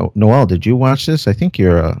 But no, Noel, did you watch this? I think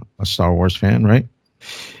you're a Star Wars fan, right?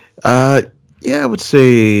 Uh, yeah, I would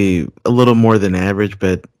say a little more than average,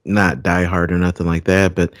 but not die hard or nothing like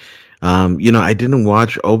that. But I didn't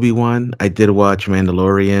watch Obi-Wan. I did watch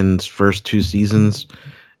Mandalorian's first 2 seasons,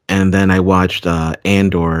 and then I watched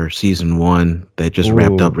Andor season 1 that just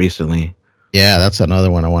wrapped up Ooh, recently. yeah, that's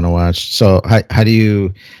another one I want to watch. So how do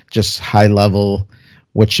you just high level?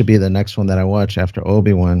 What should be the next one that I watch after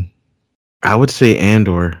Obi-Wan? I would say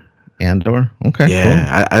Andor. Andor? Okay, cool.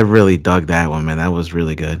 Yeah, I really dug that one, man. That was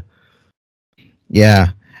really good. Yeah.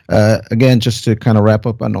 Again, just to kind of wrap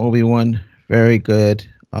up on Obi-Wan, very good,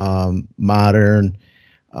 modern.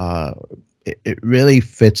 Uh, it really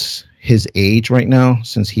fits his age right now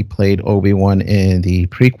since he played Obi-Wan in the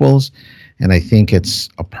prequels. And I think it's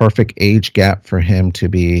a perfect age gap for him to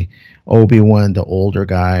be Obi-Wan, the older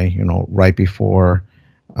guy, right before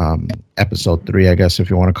episode 3, I guess, if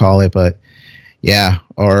you want to call it. But yeah,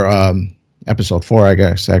 or episode 4, I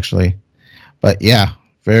guess, actually. But yeah,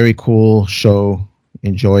 very cool show.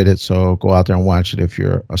 Enjoyed it. So go out there and watch it if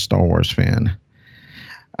you're a Star Wars fan.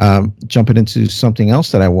 Jumping into something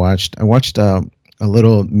else that I watched a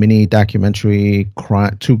little mini documentary,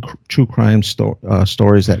 true crime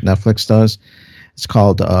stories that Netflix does. It's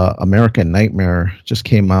called American Nightmare. Just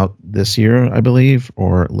came out this year, I believe,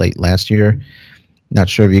 or late last year. Not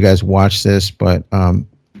sure if you guys watched this, but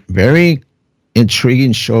very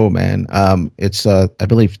intriguing show, man. It's I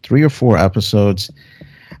believe 3 or 4 episodes.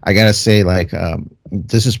 I gotta say, like,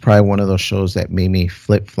 this is probably one of those shows that made me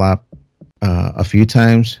flip flop a few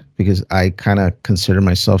times because I kind of consider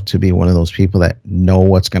myself to be one of those people that know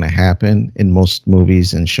what's going to happen in most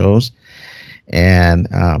movies and shows. And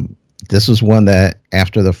this was one that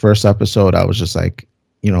after the first episode, I was just like,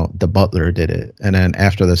 the butler did it. And then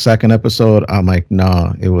after the second episode, I'm like,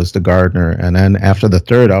 no, it was the gardener. And then after the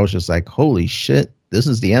third, I was just like, holy shit, this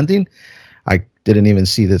is the ending. I didn't even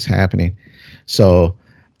see this happening. So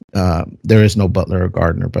there is no butler or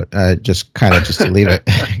gardener, but just to leave it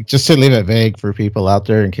just to leave it vague for people out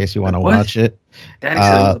there in case you want Like to what? watch it. Daddy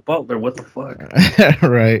said it was a butler. What the fuck?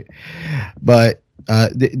 Right. But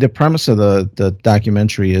the premise of the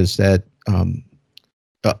documentary is that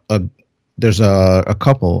a, a, there's a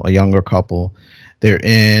couple, a younger couple. They're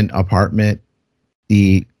in apartment.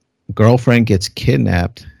 The girlfriend gets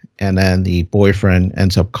kidnapped, and then the boyfriend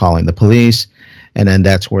ends up calling the police, and then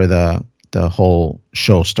that's where the whole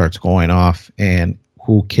show starts going off, and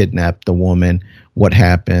who kidnapped the woman, what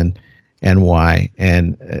happened, and why.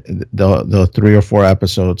 And the 3 or 4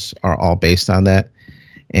 episodes are all based on that,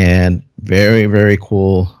 and very very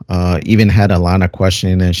cool. Even had Alana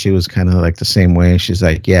questioning, and she was kind of like the same way. She's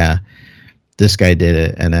like, yeah, this guy did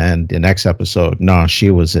it. And then the next episode, no,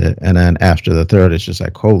 she was it. And then after the third, it's just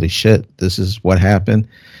like, holy shit, this is what happened.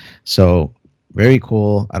 So very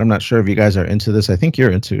cool. I'm not sure if you guys are into this. I think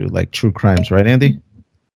you're into like true crimes, right, Andy?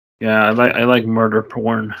 Yeah, I like murder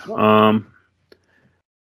porn.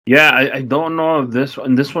 Yeah, I don't know if this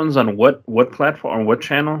one's on what platform, what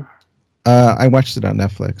channel? I watched it on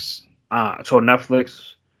Netflix. So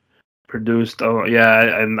Netflix produced. Oh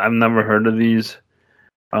yeah, I've never heard of these.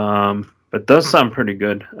 But it does sound pretty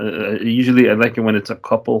good. Usually, I like it when it's a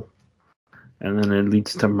couple, and then it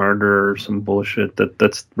leads to murder or some bullshit.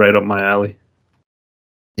 That's right up my alley.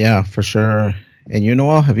 Yeah, for sure. And you,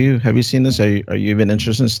 Noel, have you seen this? Are you even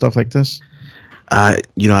interested in stuff like this? I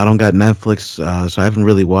don't got Netflix, so I haven't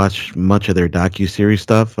really watched much of their docu-series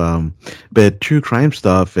stuff. But true crime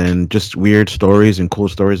stuff and just weird stories and cool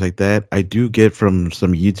stories like that, I do get from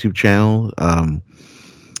some YouTube channel.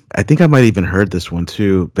 I think I might even heard this one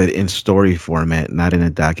too, but in story format, not in a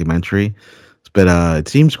documentary. But it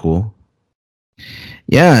seems cool.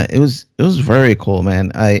 Yeah, it was very cool,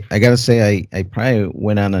 man. I gotta say, I probably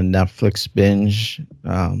went on a Netflix binge.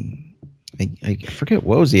 I forget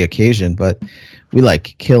what was the occasion, but we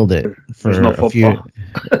like killed it There's for no a few.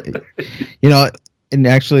 football. You know, and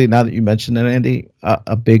actually, now that you mentioned it, Andy,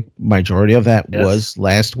 a big majority of that Yes. was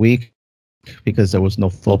last week because there was no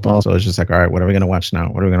football. So it's just like, all right, what are we gonna watch now?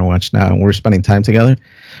 What are we gonna watch now? And we're spending time together,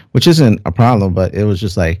 which isn't a problem, but it was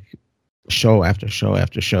just like show after show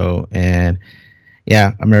after show, and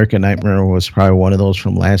yeah, American Nightmare was probably one of those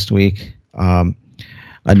from last week.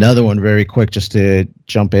 Another one, very quick, just to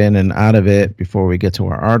jump in and out of it before we get to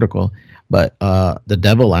our article. But The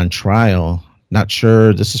Devil on Trial. Not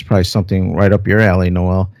sure. This is probably something right up your alley,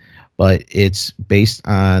 Noel. But it's based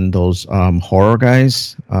on those horror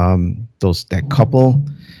guys, those that couple.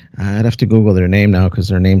 I'd have to Google their name now because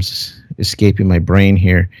their name's escaping my brain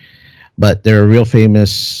here. But they're a real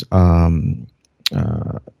famous, you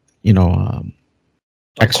know,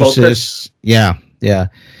 Exorcist. Yeah, yeah.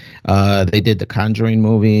 They did the Conjuring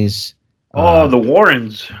movies. Oh, the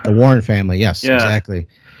Warrens. The Warren family. Yes, Yeah. exactly.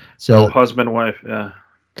 So So husband, wife. Yeah.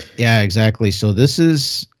 yeah, exactly. So this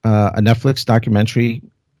is a Netflix documentary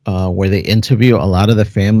where they interview a lot of the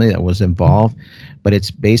family that was involved, but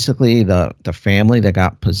it's basically the family that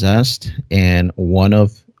got possessed, and one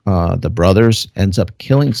of the brothers ends up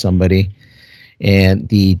killing somebody, and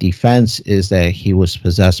the defense is that he was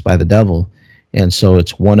possessed by the devil. And so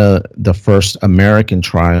it's one of the first American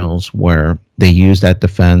trials where they use that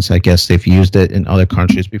defense. I guess they've used it in other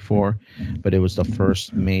countries before, but it was the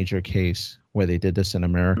first major case where they did this in In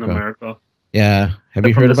America. America. Yeah. Have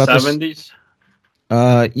you From heard the about this?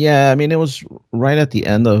 70s? Yeah, I mean, it was right at the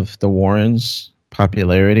end of the Warrens'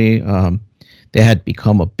 popularity. They had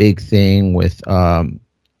become a big thing with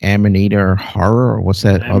Amanita Horror, or what's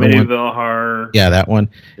that other one? Amityville Horror. Yeah, that one.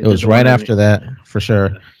 They It did was the right one in after that, for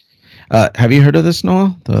sure. Yeah. Have you heard of this,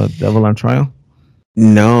 Noah? The Devil on Trial?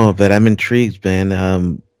 No, but I'm intrigued,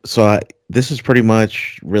 man. This is pretty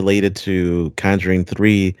much related to Conjuring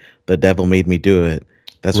 3, The Devil Made Me Do It.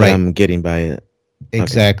 That's what Right. I'm getting by it. Okay.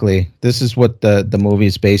 Exactly. This is what the movie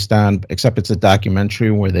is based on, except it's a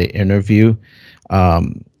documentary where they interview a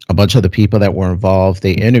bunch of the people that were involved.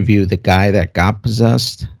 They interview the guy that got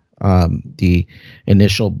possessed, the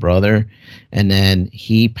initial brother, and then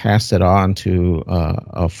he passed it on to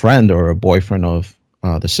a friend or a boyfriend of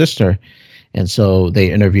the sister. And so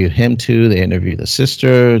they interview him too. They interview the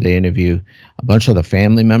sister. They interview a bunch of the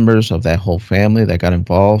family members of that whole family that got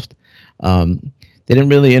involved. They didn't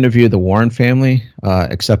really interview the Warren family,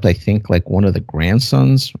 except I think like one of the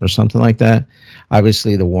grandsons or something like that.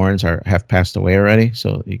 Obviously, the Warrens have passed away already,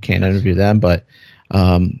 so you can't interview them. But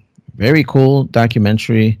very cool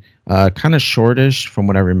documentary, kind of shortish from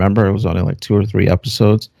what I remember. It was only like 2 or 3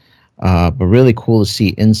 episodes, but really cool to see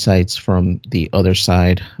insights from the other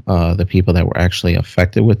side, the people that were actually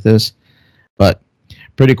affected with this. But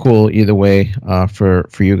pretty cool either way for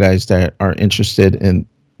you guys that are interested in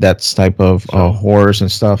that type of horrors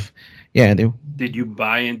and stuff. Yeah, they, Did you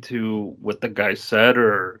buy into what the guy said,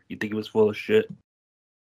 or you think it was full of shit?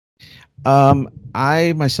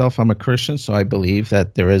 I myself, I'm a Christian, so I believe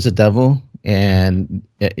that there is a devil, and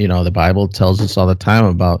the Bible tells us all the time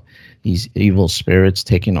about these evil spirits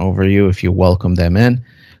taking over you if you welcome them in.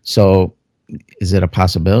 So Is it a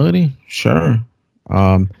possibility? Sure.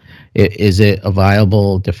 Um, is it a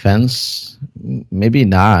viable defense? Maybe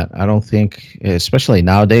not. I don't think, especially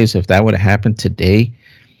nowadays, if that would have happened today,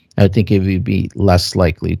 I think it would be less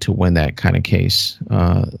likely to win that kind of case.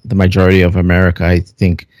 The majority of America, I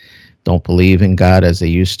think, don't believe in God as they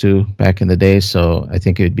used to back in the day. So I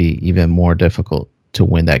think it would be even more difficult to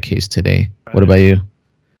win that case today. What Right. about you?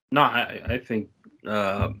 No, I think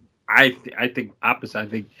I think opposite. I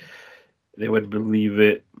think they would believe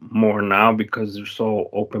it more now because they're so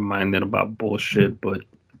open minded about bullshit. But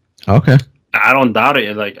Okay. I don't doubt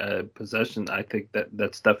it. Like possession, I think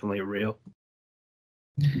that's definitely real.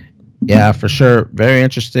 Yeah, for sure. Very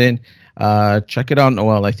interesting. Check it out,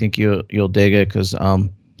 Noel. I think you'll dig it because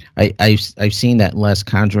I've seen that last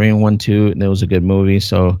Conjuring one too, and it was a good movie.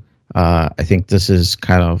 So I think this is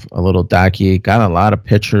kind of a little docu. Got a lot of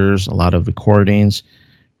pictures, a lot of recordings.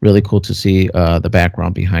 Really cool to see the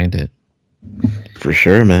background behind it. For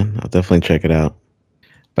sure, man. I'll definitely check it out.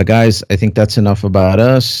 But guys, I think that's enough about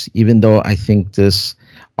us. Even though I think this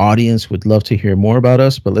audience would love to hear more about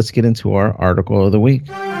us, but let's get into our article of the week.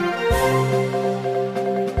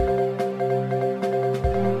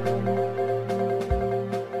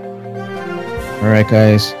 All right,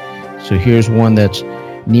 guys. So here's one that's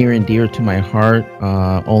near and dear to my heart,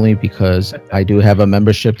 only because I do have a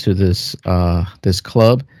membership to this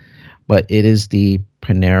club. But it is the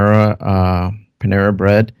Panera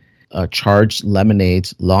Bread charged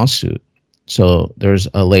lemonades lawsuit. So there's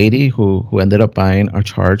a lady who ended up buying a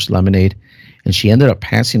charged lemonade, and she ended up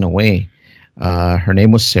passing away. Her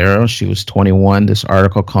name was Sarah. She was 21. This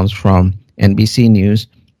article comes from NBC News.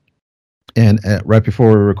 And right before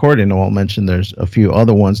we were recording, I'll mention there's a few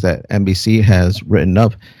other ones that NBC has written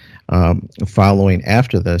up following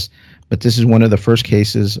after this. But this is one of the first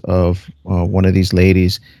cases of one of these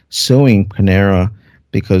ladies suing Panera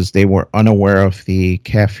because they were unaware of the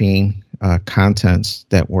caffeine contents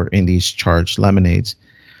that were in these charged lemonades.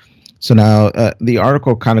 So now the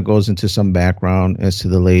article kind of goes into some background as to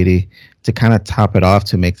the lady to kind of top it off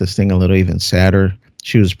to make this thing a little even sadder.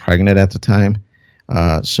 She was pregnant at the time.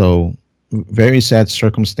 So very sad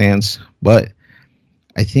circumstance, but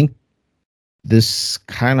I think this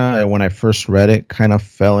kind of, when I first read it, kind of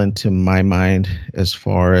fell into my mind as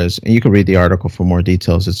far as, and you can read the article for more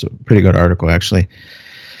details. It's a pretty good article, actually.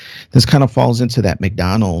 This kind of falls into that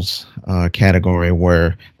McDonald's category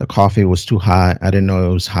where the coffee was too hot. I didn't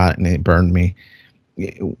know it was hot and it burned me.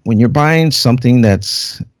 When you're buying something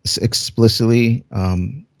that's explicitly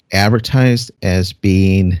advertised as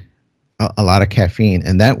being a lot of caffeine,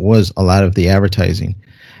 and that was a lot of the advertising.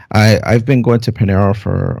 I've been going to Panera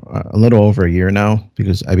for a little over a year now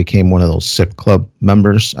because I became one of those SIP Club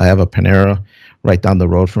members. I have a Panera right down the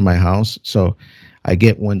road from my house, so I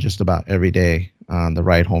get one just about every day on the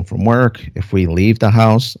ride home from work. If we leave the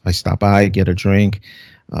house, I stop by, get a drink.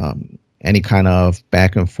 Any kind of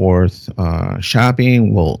back and forth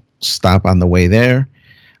shopping, we'll stop on the way there.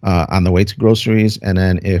 On the way to groceries, and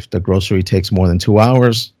then if the grocery takes more than 2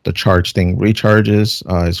 hours, the charge thing recharges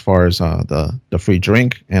as far as the free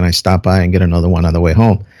drink, and I stop by and get another one on the way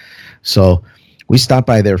home. So we stop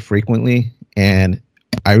by there frequently, and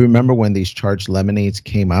I remember when these charged lemonades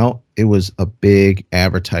came out, it was a big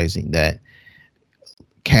advertising that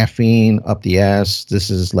caffeine up the ass. This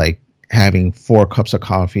is like having 4 cups of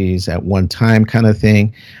coffees at one time kind of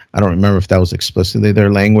thing. I don't remember if that was explicitly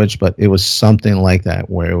their language, but it was something like that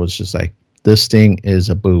where it was just like, this thing is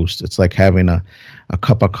a boost. It's like having a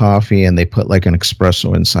cup of coffee and they put like an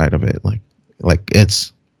espresso inside of it. Like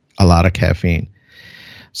it's a lot of caffeine.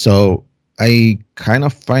 So I kind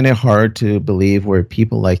of find it hard to believe where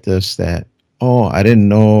people like this that, oh, I didn't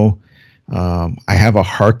know I have a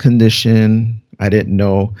heart condition. I didn't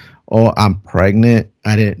know, oh, I'm pregnant.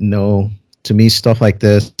 I didn't know. To me, stuff like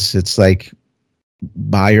this, it's like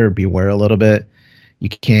buyer beware a little bit. You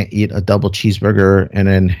can't eat a double cheeseburger and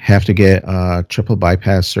then have to get triple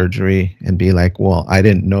bypass surgery and be like, well, I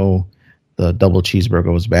didn't know the double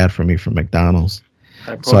cheeseburger was bad for me from McDonald's.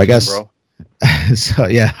 High protein, So I guess, bro. so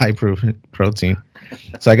yeah, high protein.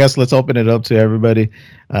 So I guess let's open it up to everybody.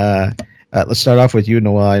 Let's start off with you,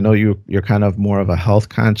 Noel. I know you're kind of more of a health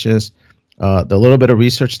conscious. The little bit of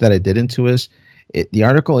research that I did into the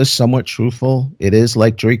article is somewhat truthful. It is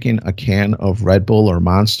like drinking a can of Red Bull or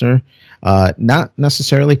Monster, not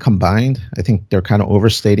necessarily combined. I think they're kind of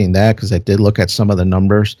overstating that because I did look at some of the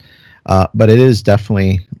numbers, but it is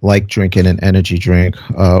definitely like drinking an energy drink.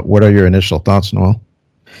 What are your initial thoughts, Noel?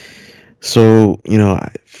 So,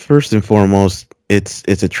 first and foremost, it's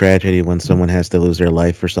a tragedy when someone has to lose their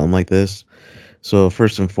life for something like this. So,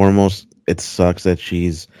 first and foremost, it sucks that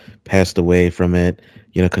she's passed away from it.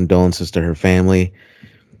 condolences to her family.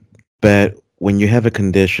 But when you have a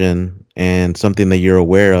condition and something that you're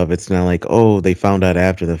aware of, it's not like, oh, they found out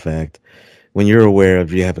after the fact. When you're aware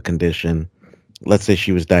of you have a condition, let's say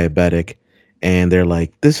she was diabetic, and they're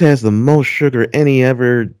like, this has the most sugar any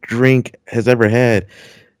ever drink has ever had,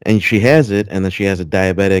 and she has it, and then she has a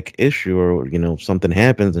diabetic issue, or something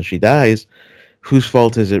happens and she dies. Whose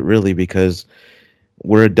fault is it really? Because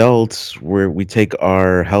we're adults, we take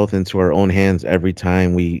our health into our own hands every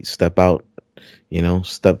time we step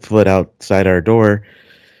foot outside our door.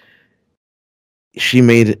 She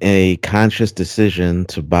made a conscious decision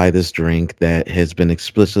to buy this drink that has been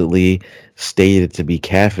explicitly stated to be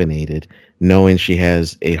caffeinated, knowing she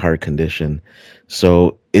has a heart condition.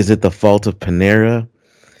 So, is it the fault of Panera?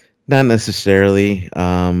 Not necessarily,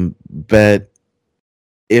 but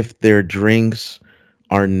if their drinks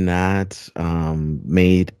are not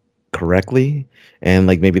made correctly, and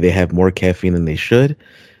like maybe they have more caffeine than they should,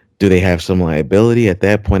 do they have some liability? At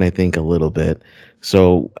that point, I think a little bit.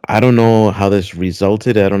 So I don't know how this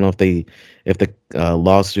resulted. I don't know if the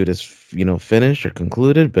lawsuit is finished or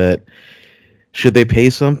concluded, but should they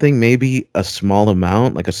pay something? Maybe a small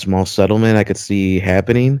amount, like a small settlement, I could see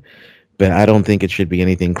happening, but I don't think it should be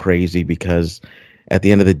anything crazy because at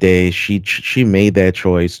the end of the day, she made that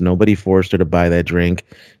choice. Nobody forced her to buy that drink.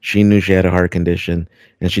 She knew she had a heart condition,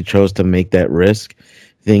 and she chose to make that risk,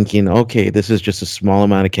 thinking, okay, this is just a small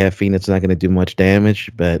amount of caffeine. It's not going to do much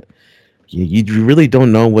damage, but you really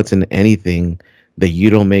don't know what's in anything that you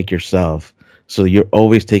don't make yourself. So you're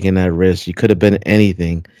always taking that risk. You could have been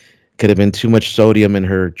anything. Could have been too much sodium in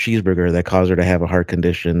her cheeseburger that caused her to have a heart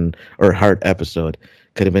condition or heart episode.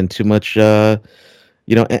 Could have been too much,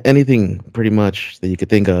 anything pretty much that you could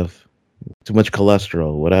think of. Too much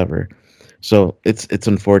cholesterol, whatever. So it's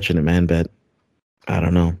unfortunate, man, but I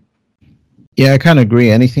don't know. Yeah, I kind of agree.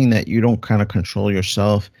 Anything that you don't kind of control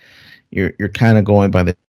yourself, you're kind of going by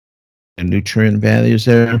the nutrient values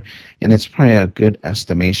there, and it's probably a good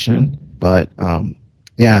estimation. But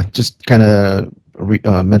yeah, just kind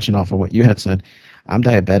of mention off of what you had said. I'm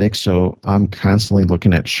diabetic, so I'm constantly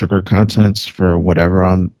looking at sugar contents for whatever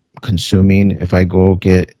I'm consuming. If I go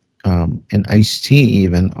get an iced tea,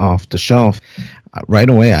 even off the shelf, right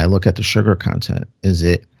away I look at the sugar content. Is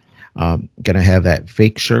it going to have that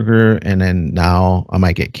fake sugar? And then now I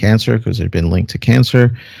might get cancer because they've been linked to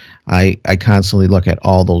cancer. I constantly look at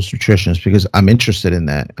all those nutritions because I'm interested in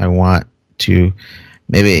that. I want to,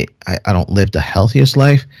 maybe I don't live the healthiest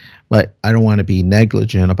life, but I don't want to be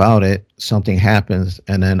negligent about it. Something happens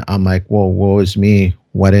and then I'm like, whoa, woe is me.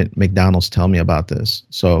 Why didn't McDonald's tell me about this?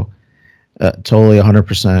 So totally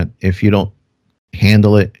 100%. If you don't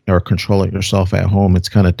handle it or control it yourself at home, it's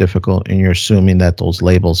kind of difficult, and you're assuming that those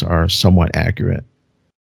labels are somewhat accurate.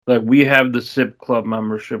 Like we have the SIP club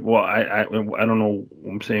membership. Well, I don't know.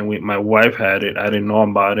 I'm saying my wife had it. I didn't know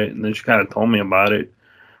about it, and then she kind of told me about it,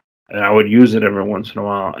 and I would use it every once in a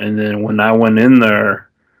while. And then when I went in there,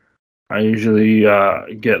 I usually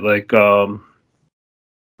get like a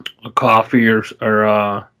coffee or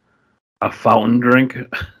a fountain drink.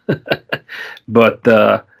 But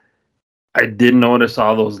I did notice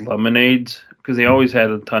all those lemonades because they always had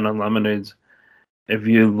a ton of lemonades. If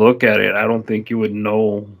you look at it, I don't think you would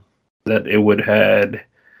know that it would had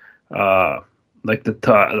uh, like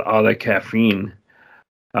all that caffeine.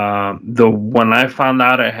 The when I found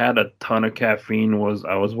out I had a ton of caffeine was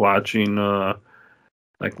I was watching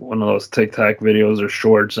like one of those TikTok videos or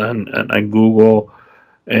shorts on Google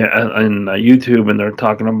and YouTube, and they're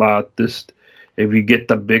talking about this. If you get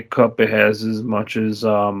the big cup, it has as much as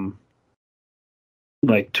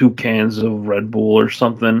like 2 cans of Red Bull or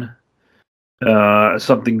something,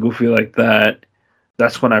 something goofy like that.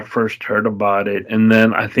 That's when I first heard about it, and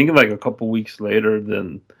then I think like a couple weeks later,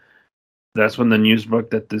 then that's when the news broke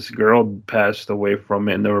that this girl passed away from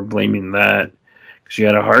it, and they were blaming that. She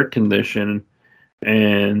had a heart condition,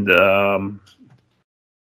 and then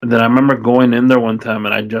I remember going in there one time,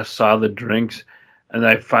 and I just saw the drinks, and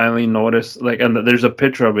I finally noticed like, and there's a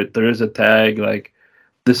picture of it. There is a tag like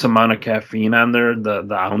this amount of caffeine on there,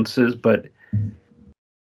 the ounces, but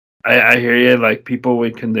I hear you. Like people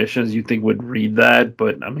with conditions, you think would read that,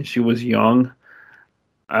 but I mean, she was young.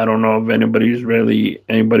 I don't know if anybody's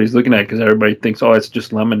looking at it because everybody thinks, oh, it's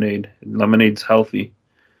just lemonade. Lemonade's healthy,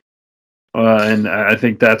 and I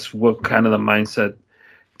think that's what kind of the mindset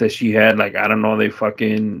that she had. Like I don't know, they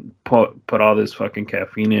fucking put all this fucking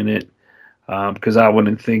caffeine in it because I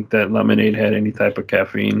wouldn't think that lemonade had any type of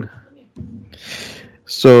caffeine.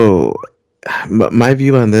 So, my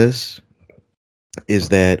view on this is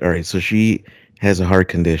that all right. So she has a heart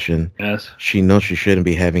condition. Yes. She knows she shouldn't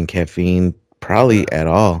be having caffeine probably at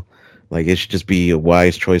all, Like it should just be a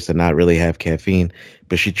wise choice to not really have caffeine,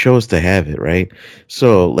 but she chose to have it, right?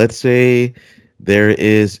 So let's say there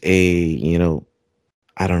is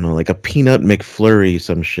I don't know, like a peanut McFlurry,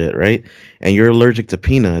 some shit, right? And you're allergic to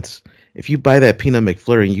peanuts. If you buy that peanut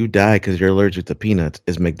McFlurry and you die because you're allergic to peanuts,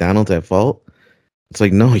 is McDonald's at fault? It's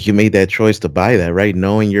like, no, you made that choice to buy that, right?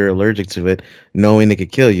 Knowing you're allergic to it, knowing it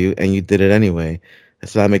could kill you, and you did it anyway.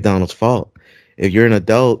 That's not McDonald's fault. If you're an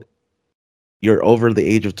adult, you're over the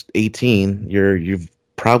age of 18, you've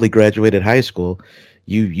probably graduated high school.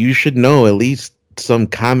 You should know at least some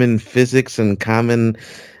common physics and common,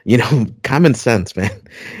 common sense, man.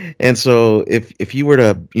 And so if you were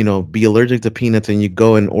to, be allergic to peanuts and you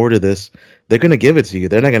go and order this, they're going to give it to you.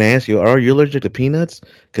 They're not going to ask you, "Are you allergic to peanuts?"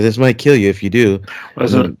 Because this might kill you if you do.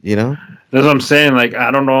 That's And, that's what I'm saying. Like,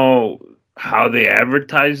 I don't know how they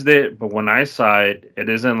advertised it, but when I saw it, it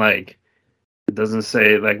isn't like, it doesn't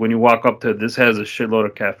say, like, when you walk up to it, this has a shitload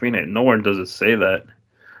of caffeine. And nowhere does it say that.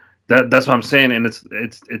 That's what I'm saying. And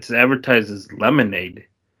it's advertised as lemonade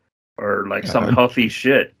or like some healthy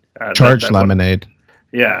shit. Charged lemonade.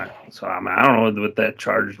 Yeah. So I don't know what that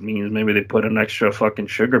charged means. Maybe they put an extra fucking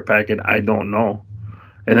sugar packet. I don't know.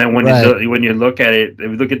 And then when you look at it, if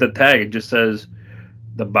you look at the tag, it just says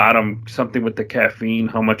the bottom something with the caffeine,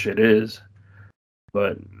 how much it is.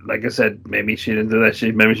 But like I said, maybe she didn't do that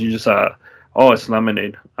shit. Maybe she just saw, oh, it's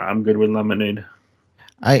lemonade. I'm good with lemonade.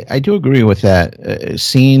 I do agree with that.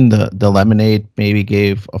 Seeing the lemonade maybe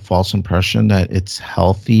gave a false impression that it's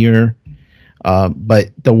healthier. But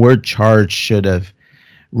the word charged should have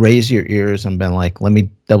raised your ears and been like, let me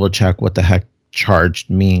double check what the heck charged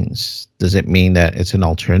means. Does it mean that it's an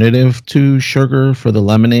alternative to sugar for the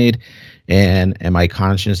lemonade? And am I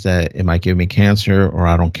conscious that it might give me cancer or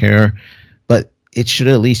I don't care? But it should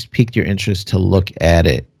at least pique your interest to look at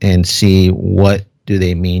it and see what do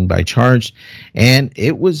they mean by charged. And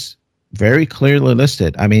it was very clearly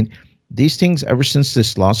listed. I mean, these things, ever since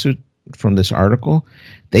this lawsuit from this article,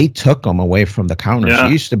 they took them away from the counters. Yeah.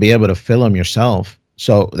 You used to be able to fill them yourself.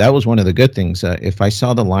 So that was one of the good things. If I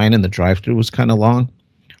saw the line in the drive-thru was kind of long,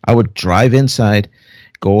 I would drive inside,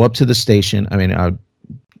 go up to the station. I mean, I'd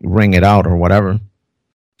ring it out or whatever.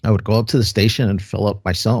 I would go up to the station and fill up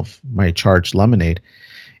myself my charged lemonade.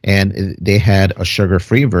 And they had a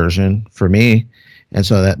sugar-free version for me. And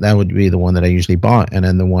so that would be the one that I usually bought. And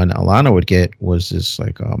then the one Alana would get was this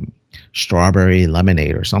like strawberry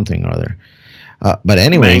lemonade or something or other. But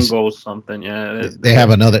anyways, mango something, yeah. They have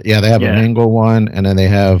another, they have a mango one, and then they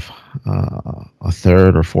have a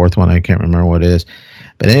third or fourth one. I can't remember what it is.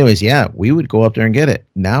 But anyways, yeah, we would go up there and get it.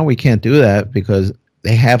 Now we can't do that because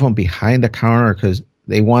they have them behind the counter because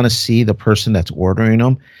they want to see the person that's ordering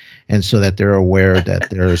them, and so that they're aware that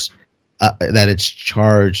there's that it's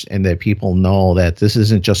charged and that people know that this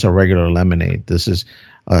isn't just a regular lemonade. This is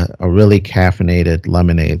a really caffeinated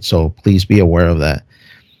lemonade. So please be aware of that.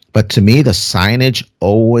 But to me, the signage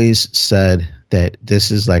always said that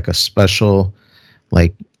this is like a special,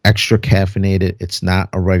 like extra caffeinated. It's not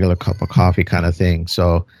a regular cup of coffee kind of thing.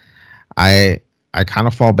 So I kind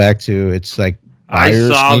of fall back to, it's like buyers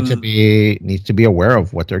need to be aware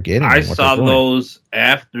of what they're getting. I saw those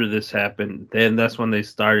after this happened. Then that's when they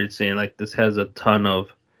started saying like this has a ton of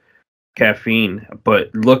caffeine.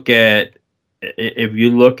 But if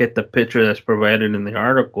you look at the picture that's provided in the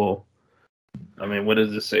article, I mean, what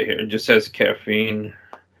does it say here? It just says caffeine.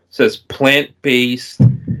 It says plant-based,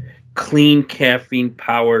 clean caffeine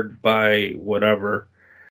powered by whatever.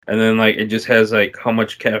 And then like it just has like how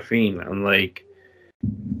much caffeine. I'm like,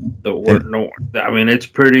 the word no. I mean, it's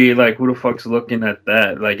pretty like, who the fuck's looking at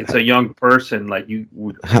that? Like, it's a young person. Like, you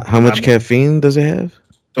would. How much caffeine does it have?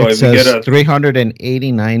 So it says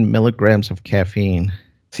 389 milligrams of caffeine.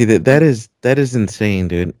 See, that is insane,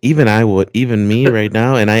 dude. Even me right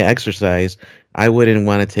now, and I exercise, I wouldn't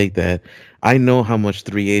want to take that. I know how much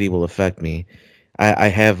 380 will affect me. I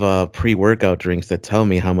have pre-workout drinks that tell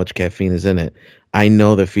me how much caffeine is in it. I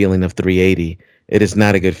know the feeling of 380. It is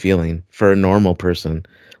not a good feeling for a normal person,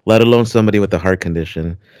 let alone somebody with a heart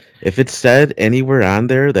condition. If it said anywhere on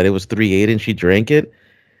there that it was 380 and she drank it,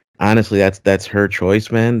 honestly, that's her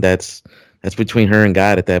choice, man. That's between her and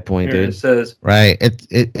God at that point, dude. It says right.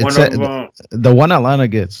 The one Alana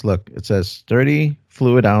gets. Look, it says 30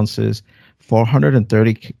 fluid ounces,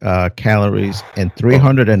 430 calories, and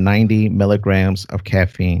 390 milligrams of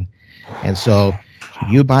caffeine. And so,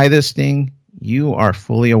 you buy this thing, you are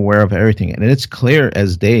fully aware of everything, and it's clear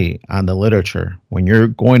as day on the literature. When you're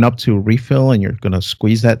going up to refill and you're going to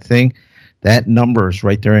squeeze that thing, that number is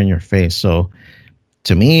right there in your face. So,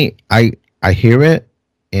 to me, I hear it.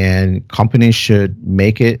 And companies should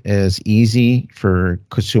make it as easy for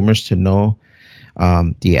consumers to know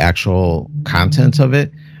the actual content of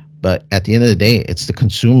it. But at the end of the day, it's the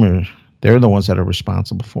consumer. They're the ones that are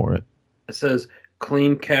responsible for it. It says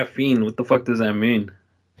clean caffeine. What the fuck does that mean?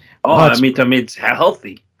 Oh, Well, I mean to me it's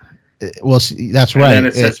healthy. well, see, that's And then right.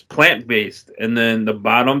 it says plant based, and then the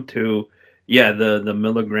bottom two, yeah, the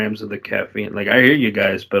milligrams of the caffeine. Like I hear you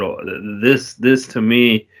guys, but this to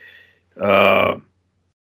me, uh,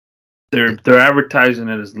 they're advertising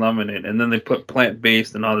it as lemonade, and then they put plant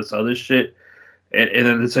based and all this other shit, and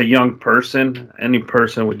then it's a young person. Any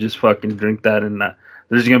person would just fucking drink that, and not,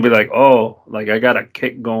 they're just gonna be like, oh, like I got a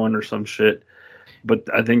kick going or some shit. But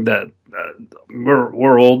I think that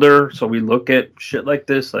we're older, so we look at shit like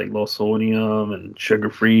this, like low sodium and sugar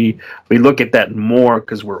free. We look at that more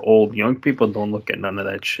because we're old. Young people don't look at none of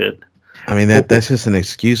that shit. I mean that's just an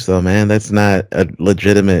excuse though, man. That's not a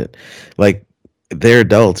legitimate like they're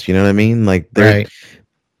adults, you know what I mean? Like right.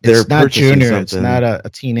 they're It's not purchasing junior. It's not something. a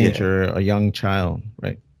Yeah. teenager, a young child,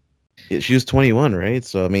 right? Yeah, she was 21, right?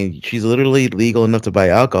 So I mean, she's literally legal enough to buy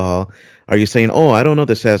alcohol. Are you saying, "Oh, I don't know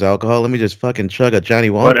this has alcohol. Let me just fucking chug a Johnny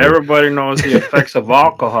But Walker"? everybody knows the effects of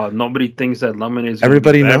alcohol. Nobody thinks that lemonade is going to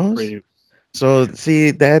be Everybody bad for knows. you. So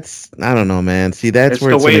see, that's I don't know, man. See, that's It's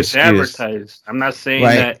where the it's an way it's excuse. advertised. I'm not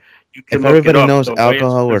saying Right. that you can If look it everybody up. knows The way it's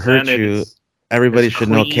alcohol will hurt presented you, is everybody should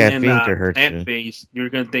know clean and caffeine could hurt plant you. based. You're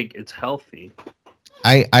going to think it's healthy.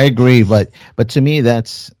 I agree, but to me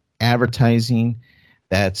that's advertising.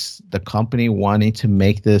 That's the company wanting to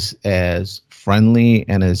make this as friendly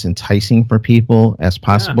and as enticing for people as Yeah.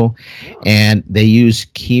 possible, Yeah. and they use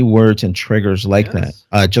keywords and triggers like that.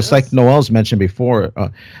 Yes. Just like Yes. Noel's mentioned before,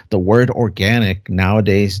 the word organic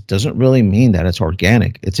nowadays doesn't really mean that it's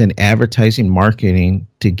organic. It's an advertising marketing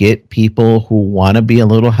to get people who want to be a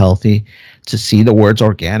little healthy to see the words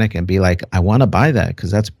organic and be like, I want to buy that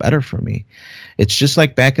because that's better for me. It's just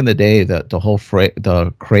like back in the day, the whole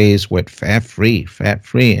the craze with fat free,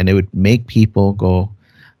 and it would make people go,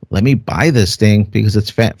 "Let me buy this thing because it's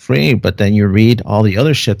fat free." But then you read all the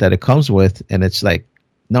other shit that it comes with, and it's like,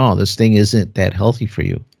 no, this thing isn't that healthy for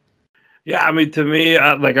you. Yeah, I mean, to me,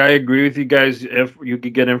 like I agree with you guys. If you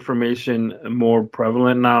could get information more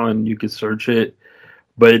prevalent now, and you could search it,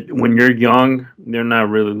 but when you're young, they're not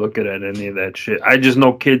really looking at any of that shit. I just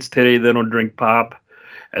know kids today they don't drink pop,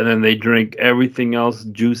 and then they drink everything else,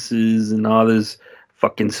 juices and all this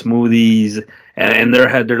fucking smoothies, and in their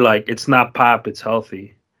head they're like, it's not pop, it's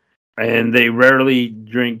healthy, and they rarely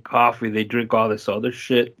drink coffee. They drink all this other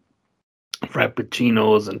shit,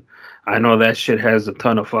 frappuccinos, and I know that shit has a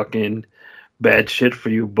ton of fucking bad shit for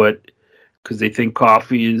you, but because they think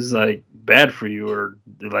coffee is like bad for you or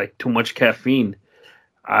like too much caffeine.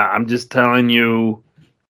 I'm just telling you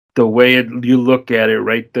the way you look at it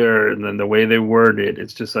right there, and then the way they word it,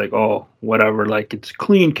 it's just like, oh, whatever. Like it's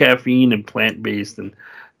clean caffeine and plant based. And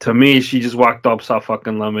to me, she just walked up, saw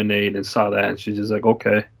fucking lemonade, and saw that, and she's just like,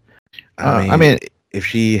 okay. I I mean, mean, if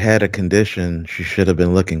she had a condition, she should have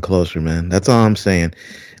been looking closer, man. That's all I'm saying.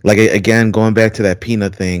 Like again, going back to that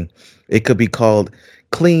peanut thing, it could be called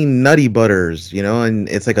clean nutty butters, you know, and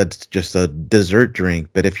it's like a just a dessert drink.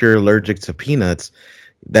 But if you're allergic to peanuts,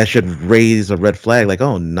 that should raise a red flag. Like,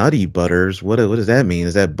 oh, nutty butters. What does that mean?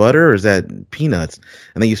 Is that butter or is that peanuts?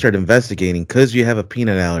 And then you start investigating because you have a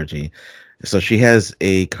peanut allergy. So she has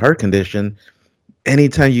a heart condition.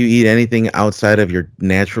 Anytime you eat anything outside of your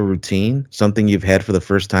natural routine, something you've had for the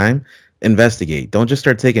first time, investigate. Don't just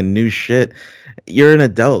start taking new shit. You're an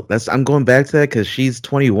adult. That's I'm going back to that because she's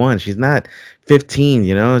 21. She's not 15.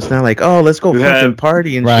 You know, it's not like, oh, let's go You fucking have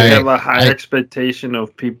party and you right. shit. have a high I, expectation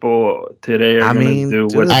of people today are I gonna mean, do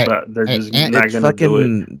what's dude, bad. They're just I not it's gonna do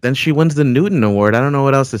it. fucking. Then she wins the Newton Award. I don't know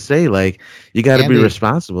what else to say. Like, you got to be Andy,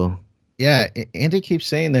 responsible. yeah, Andy keeps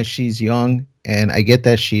saying that she's young, and I get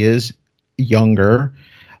that she is younger,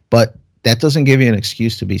 but that doesn't give you an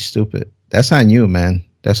excuse to be stupid. That's on you, man.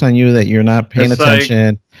 That's on you that you're not paying It's like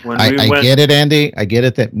attention. when I, we I went. get it, Andy. I get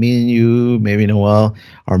it that me and you, maybe Noel,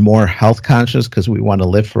 are more health conscious because we want to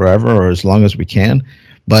live forever or as long as we can.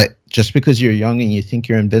 But just because you're young and you think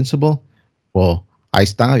you're invincible, well, ahí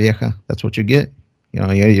está, vieja. That's what you get. You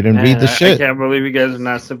didn't read Man, the I shit. can't believe you guys are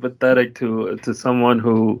not sympathetic to someone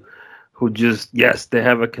who just, yes, they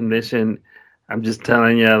have a condition. I'm just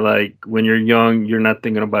telling you, like when you're young, you're not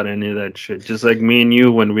thinking about any of that shit. Just like me and you,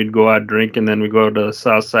 when we'd go out drinking, then we go to the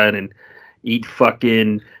south side and eat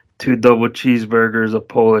fucking two double cheeseburgers, a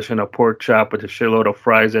Polish, and a pork chop with a shitload of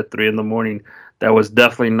fries at 3 in the morning. That was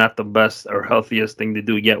definitely not the best or healthiest thing to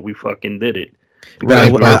do. Yet we fucking did it But because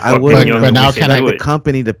Right, we were but I fucking wouldn't young but and we now can could I? expect do the it.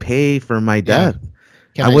 company to pay for my Yeah, death.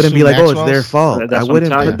 can I I wouldn't sue be like, oh, it's their Maxwell's? fault. I That's what I'm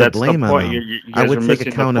wouldn't telling you. put the That's the blame on point. them. You I guys are would take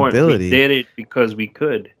missing the point. We accountability. did it because we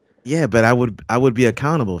could. Yeah, but I would be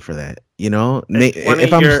accountable for that. You know, At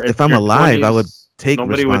if I'm your alive, I would 20s, take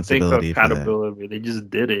nobody would think of responsibility for that. accountability. They just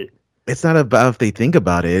did it, It's not about if they think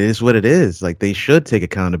about it. It is what it is. Like they should take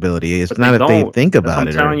accountability. It's but they not if they don't. think That's what about I'm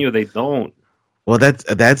it telling or you. They don't. well,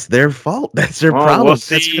 that's their fault. That's their Well, we'll problem. That's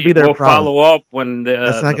gonna be see. their We'll problem. follow up when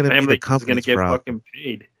That's not the gonna be the family is gonna company's get problem. fucking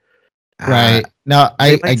paid. Uh, Right. Now,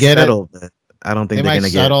 they I might get it. settle, but I don't think They they're might gonna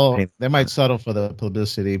get settle. paid. They might settle for the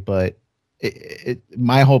publicity, but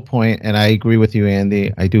my whole point, and I agree with you,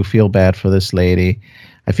 Andy. I do feel bad for this lady.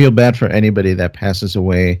 I feel bad for anybody that passes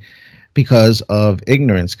away because of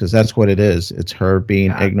ignorance, because that's what it is. It's her being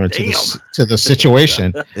God ignorant damn. to the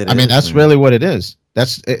situation. It I mean, is, that's man. really what it is.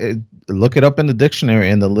 Look it up in the dictionary,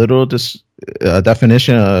 and the literal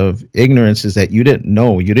definition of ignorance is that you didn't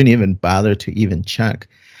know, you didn't even bother to even check.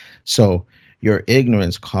 So your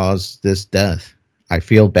ignorance caused this death. I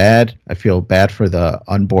feel bad. I feel bad for the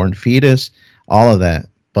unborn fetus, all of that.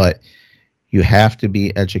 But you have to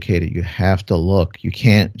be educated. You have to look. You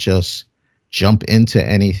can't just jump into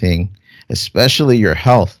anything, especially your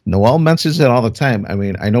health. Noel mentions it all the time. I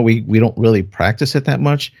mean, I know we don't really practice it that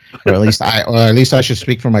much, or at least I should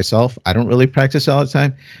speak for myself. I don't really practice it all the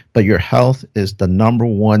time, but your health is the number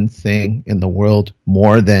one thing in the world,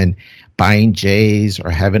 more than buying J's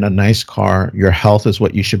or having a nice car. Your health is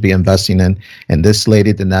what you should be investing in. And this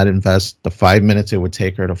lady did not invest the 5 minutes it would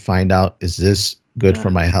take her to find out, is this good for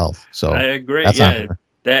Yeah, my health? I So agree. that's on Yeah, her.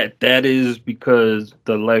 that is because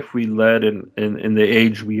the life we led and the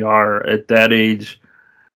age we are at that age.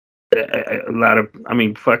 A lot of, I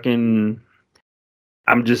mean, fucking.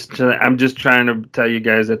 I'm just trying to tell you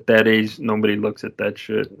guys at that age, nobody looks at that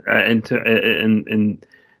shit. And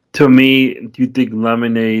to me, you think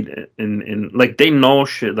lemonade and like they know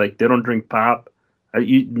shit. Like they don't drink pop.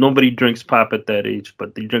 Nobody drinks pop at that age,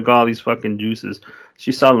 but they drink all these fucking juices.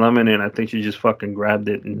 She saw lemonade. I think she just fucking grabbed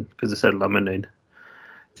it and because it said lemonade. I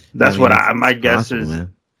That's what mean, my it's guess possible, is.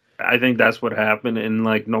 man. I think that's what happened, and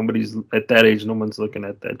like nobody's at that age, no one's looking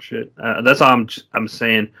at that shit. That's all I'm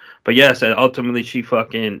saying. But yes, ultimately she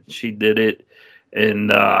did it,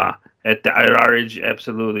 and at our age,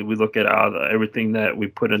 absolutely, we look at everything that we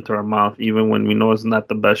put into our mouth, even when we know it's not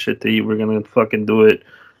the best shit to eat. We're gonna fucking do it,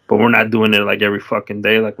 but we're not doing it like every fucking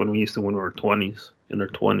day, like when we used to when we were 20s in our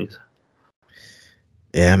 20s.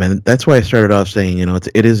 Yeah, man. That's why I started off saying,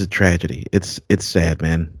 it is a tragedy. It's sad,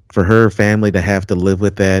 man. For her family to have to live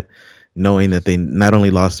with that, knowing that they not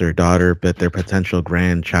only lost their daughter but their potential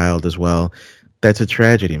grandchild as well. That's a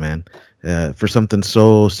tragedy, man. For something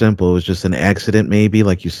so simple, it was just an accident, maybe,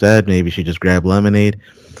 like you said. Maybe she just grabbed lemonade.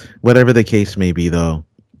 Whatever the case may be, though,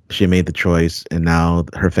 she made the choice, and now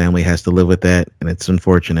her family has to live with that, and it's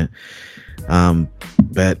unfortunate. Um,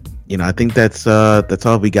 but I think that's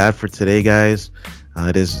all we got for today, guys.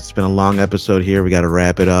 It's been a long episode here. We got to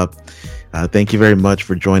wrap it up. Thank you very much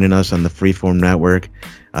for joining us on the Freeform Network.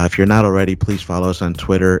 If you're not already, please follow us on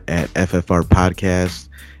Twitter at FFR Podcast.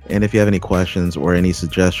 And if you have any questions or any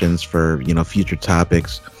suggestions for future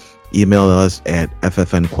topics, email us at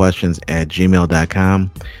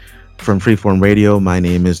ffnquestions@gmail.com. From Freeform Radio, my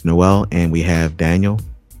name is Noel, and we have Daniel.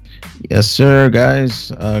 Yes, sir,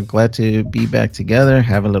 guys. Glad to be back together.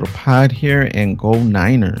 Have a little pod here, and go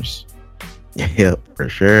Niners. Yep, for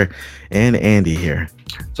sure. And Andy here.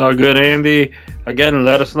 It's all good, Andy. Again,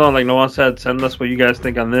 let us know. Like Noah said, send us what you guys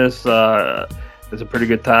think on this. It's a pretty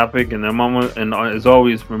good topic. And as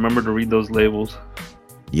always, remember to read those labels.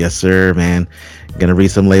 Yes, sir, man. Gonna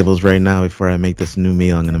read some labels right now before I make this new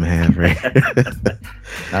meal I'm gonna have, right?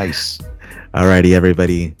 Nice. Alrighty,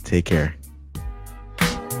 everybody. Take care.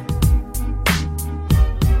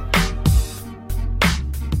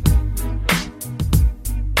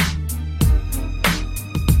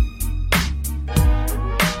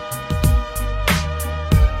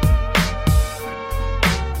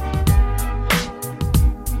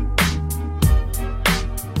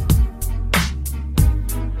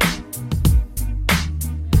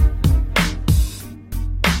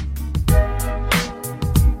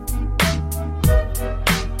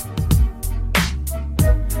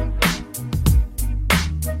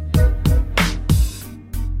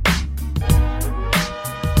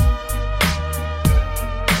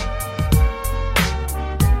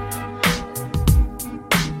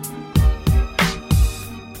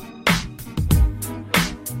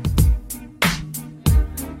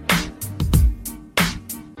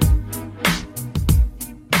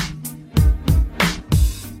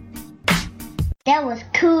 That was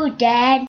cool, Dad.